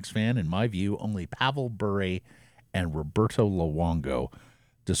long-term Canucks fan. In my view, only Pavel Bure and Roberto Luongo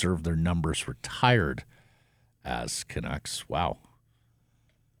deserve their numbers retired as Canucks. Wow.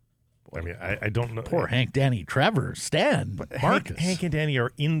 Boy, I mean, I don't know. Poor Hank, Danny, Trevor, Stan, Marcus. Hank and Danny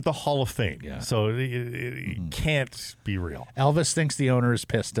are in the Hall of Fame, so it can't be real. Elvis thinks the owner is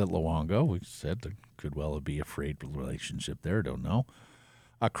pissed at Luongo. We said there could well be a frayed relationship there. Don't know.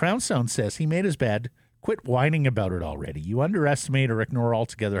 Crown Sound says he made his bed. Quit whining about it already. You underestimate or ignore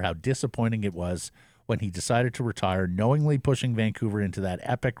altogether how disappointing it was when he decided to retire, knowingly pushing Vancouver into that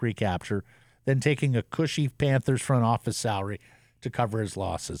epic recapture, then taking a cushy Panthers front office salary to cover his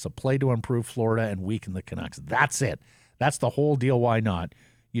losses. A play to improve Florida and weaken the Canucks. That's it. That's the whole deal. Why not?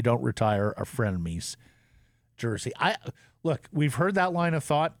 You don't retire a frenemy's jersey. Look, we've heard that line of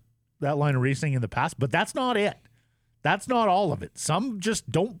thought, that line of reasoning in the past, but that's not it. That's not all of it. Some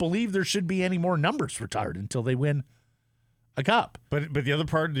just don't believe there should be any more numbers retired until they win a cup. But the other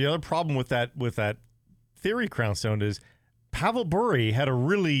problem with that theory, Crown Sound, is Pavel Bure had a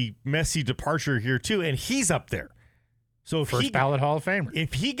really messy departure here too, and he's up there. So if First ballot Hall of Famer.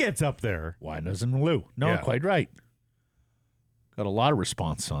 If he gets up there, why doesn't Lou? No, Yeah. quite right. Got a lot of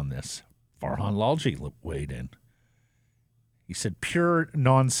response on this. Farhan Lalji weighed in. He said, pure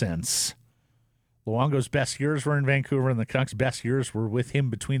nonsense. Luongo's best years were in Vancouver, and the Canucks' best years were with him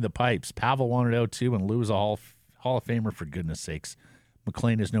between the pipes. Pavel wanted out too, and Lou's a Hall of Famer, for goodness sakes.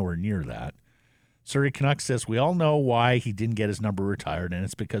 McLean is nowhere near that. Surrey Canucks says, we all know why he didn't get his number retired, and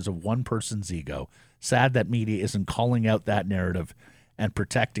it's because of one person's ego. Sad that media isn't calling out that narrative and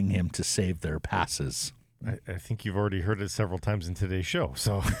protecting him to save their passes. I think you've already heard it several times in today's show,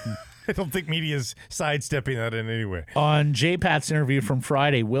 so I don't think media's sidestepping that in any way. On J-Pat's interview from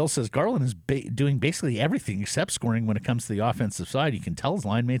Friday, Will says Garland is doing basically everything except scoring when it comes to the offensive side. You can tell his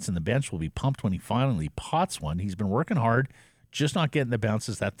line mates on the bench will be pumped when he finally pots one. He's been working hard, just not getting the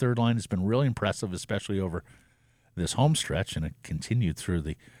bounces. That third line has been really impressive, especially over this home stretch, and it continued through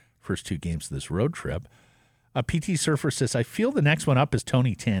the first 2 games of this road trip. PT Surfer says, I feel the next one up is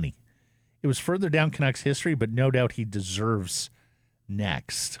Tony Tanney. It was further down Canucks history, but no doubt he deserves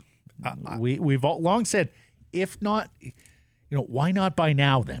next. We've all long said, if not, why not by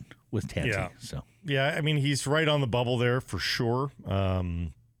now then with Tanney? Yeah, I mean, he's right on the bubble there for sure.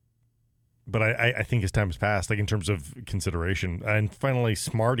 But I think his time has passed, like in terms of consideration. And finally,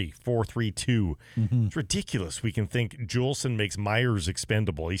 Smarty, 4-3-2. It's ridiculous. We can think Juleson makes Myers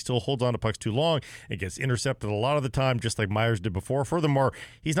expendable. He still holds on to pucks too long. It gets intercepted a lot of the time, just like Myers did before. Furthermore,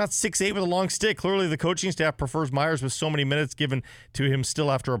 he's not 6'8" with a long stick. Clearly, the coaching staff prefers Myers with so many minutes given to him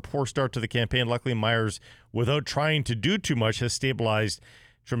still after a poor start to the campaign. Luckily, Myers, without trying to do too much, has stabilized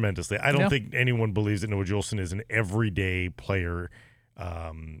tremendously. I don't think anyone believes that Noah Juleson is an everyday player.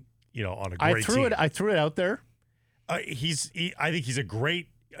 On a great team. I threw it out there. I think he's a great.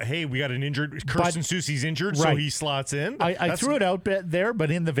 Hey, we got an injured. Kirsten Soucy's injured, so he slots in. I threw it out there, but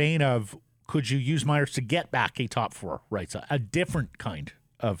in the vein of, could you use Myers to get back a top 4 right side, a different kind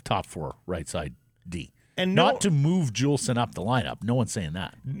of top 4 right side D, and not to move Juleson up the lineup. No one's saying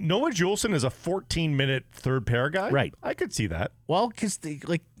that. Noah Juleson is a 14-minute third pair guy, right? I could see that. Well, because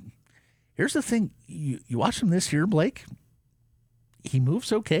here's the thing: you watch him this year, Blake. He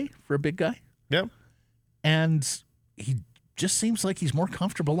moves okay for a big guy. Yeah. And he just seems like he's more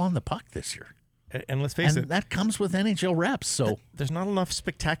comfortable on the puck this year. And let's face it, that comes with NHL reps. So there's not enough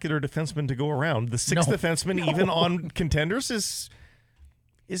spectacular defensemen to go around. The sixth defenseman, even on contenders, is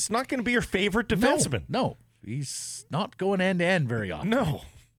not going to be your favorite defenseman. No, he's not going end to end very often. No.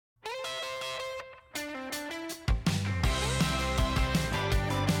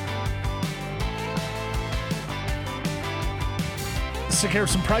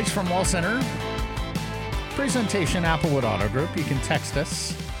 Harrison Price from Wall Center. Presentation Applewood Auto Group. You can text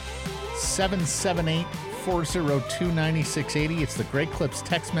us 778-402-9680. It's the Great Clips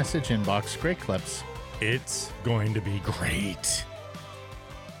text message inbox. Great Clips. It's going to be great.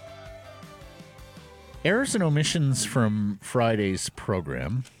 Errors and omissions from Friday's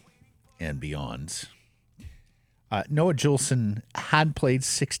program and beyond. Noah Juleson had played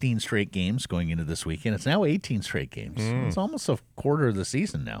 16 straight games going into this weekend. It's now 18 straight games. It's almost a quarter of the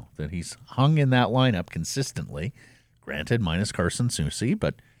season now that he's hung in that lineup consistently. Granted, minus Carson Soucy,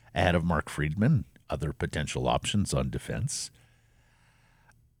 but ahead of Mark Friedman, other potential options on defense.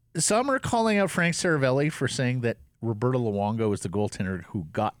 Some are calling out Frank Saravelli for saying that Roberto Luongo is the goaltender who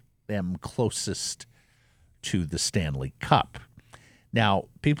got them closest to the Stanley Cup. Now,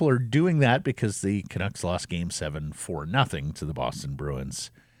 people are doing that because the Canucks lost Game 7 4-0 to the Boston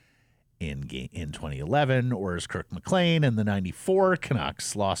Bruins in 2011, whereas Kirk McLean and the 94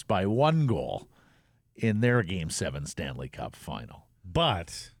 Canucks lost by 1 goal in their Game 7 Stanley Cup final.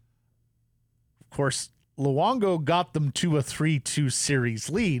 But, of course, Luongo got them to a 3-2 series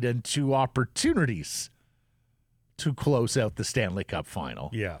lead and 2 opportunities to close out the Stanley Cup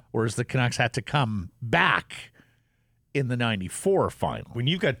final. Yeah. Whereas the Canucks had to come back in the 94 final. When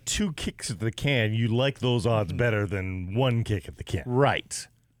you've got 2 kicks at the can, you like those odds better than 1 kick at the can. Right.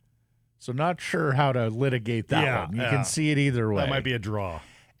 So not sure how to litigate that one. You can see it either way. That might be a draw.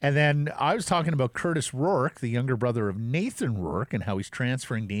 And then I was talking about Curtis Rourke, the younger brother of Nathan Rourke, and how he's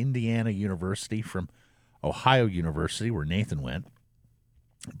transferring to Indiana University from Ohio University, where Nathan went.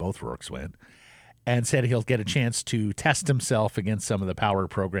 Both Rourkes went. And said he'll get a chance to test himself against some of the power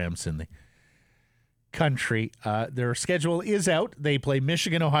programs in the country. Their schedule is out. They play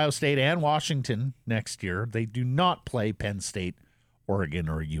Michigan, Ohio State, and Washington next year. They do not play Penn State, Oregon,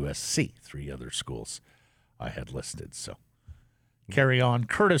 or USC, 3 other schools I had listed. So carry on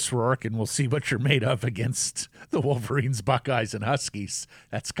Curtis Rourke, and we'll see what you're made of against the Wolverines, Buckeyes, and Huskies.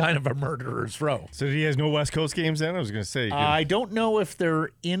 That's kind of a murderer's row. So he has no West Coast games then? I was going to say. I don't know if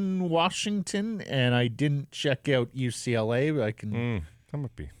they're in Washington, and I didn't check out UCLA. But I can that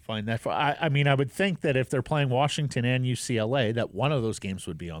might be. find that. I mean, I would think that if they're playing Washington and UCLA, that one of those games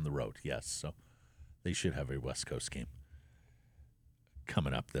would be on the road. Yes, so they should have a West Coast game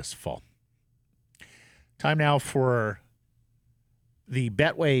coming up this fall. Time now for the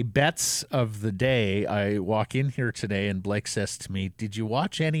Betway bets of the day. I walk in here today and Blake says to me, "Did you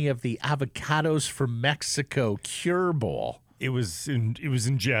watch any of the Avocados from Mexico Cure Bowl?" It was in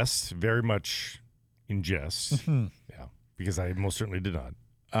jest, very much in jest. Yeah, because I most certainly did not.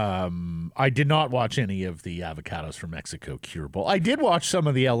 I did not watch any of the Avocados from Mexico Cure Bowl. I did watch some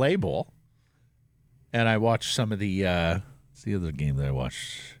of the LA Bowl, and I watched some of the what's the other game that I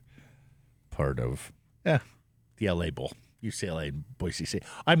watched part of? The LA Bowl. UCLA and Boise State.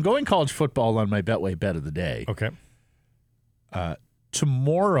 I'm going college football on my Betway bet of the day. Okay.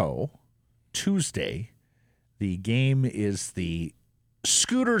 Tomorrow, Tuesday, the game is the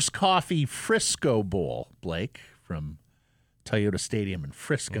Scooters Coffee Frisco Bowl, Blake, from Toyota Stadium in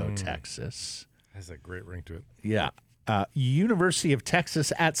Frisco, Texas. Has a great ring to it. Yeah. University of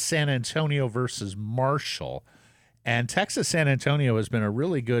Texas at San Antonio versus Marshall. And Texas San Antonio has been a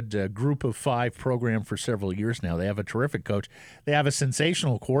really good group of five program for several years now. They have a terrific coach. They have a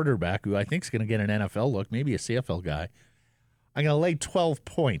sensational quarterback who I think is going to get an NFL look, maybe a CFL guy. I'm going to lay 12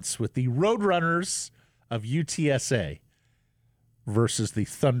 points with the Roadrunners of UTSA versus the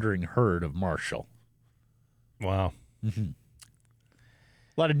Thundering Herd of Marshall. Wow. A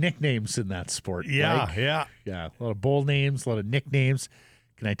lot of nicknames in that sport. Yeah, Blake. yeah. Yeah, a lot of bowl names, a lot of nicknames.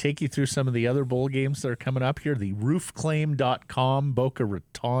 Can I take you through some of the other bowl games that are coming up here? The roofclaim.com Boca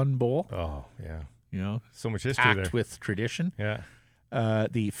Raton Bowl. Oh, yeah. You know, So much history act there. with tradition. Yeah.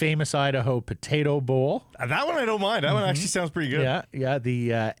 The famous Idaho Potato Bowl. That one I don't mind. That one actually sounds pretty good. Yeah, yeah. The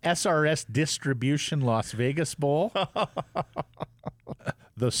SRS Distribution Las Vegas Bowl.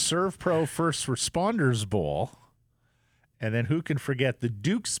 The Serve Pro First Responders Bowl. And then who can forget the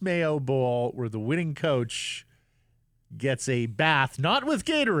Duke's Mayo Bowl, where the winning coach gets a bath, not with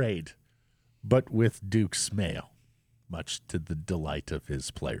Gatorade, but with Duke's Mayo, much to the delight of his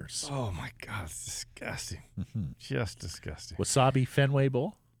players. Oh, my God. It's disgusting. Just disgusting. Wasabi Fenway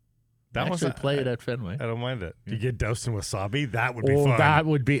Bowl. That Actually one's play it at Fenway. I don't mind it. You get doused in wasabi? That would be fun. That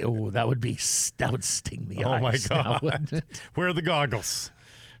would sting the Oh, my eyes. Now, God. wouldn't it? Where are the goggles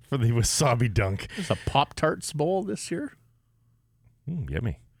for the wasabi dunk? There's a Pop-Tarts Bowl this year.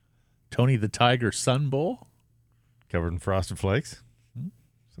 Yummy. Tony the Tiger Sun Bowl. Covered in Frosted Flakes.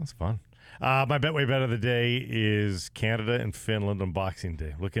 Sounds fun. My Betway bet of the day is Canada and Finland on Boxing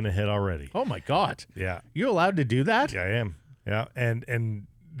Day. Looking ahead already. Oh, my God. Yeah. You allowed to do that? Yeah, I am. Yeah, and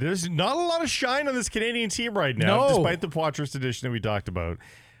there's not a lot of shine on this Canadian team right now, No. despite the Poitras edition that we talked about.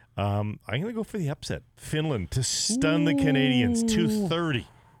 I'm going to go for the upset. Finland to stun the Canadians, 230.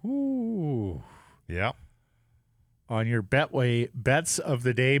 Ooh. Yeah. On your Betway bets of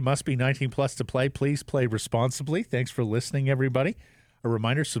the day, must be 19 plus to play. Please play responsibly. Thanks for listening, everybody. A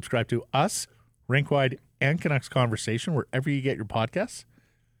reminder, subscribe to us, Rinkwide, and Canucks Conversation, wherever you get your podcasts.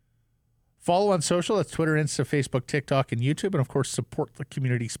 Follow on social. That's Twitter, Insta, Facebook, TikTok, and YouTube. And, of course, support the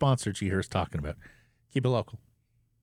community sponsors you hear us talking about. Keep it local.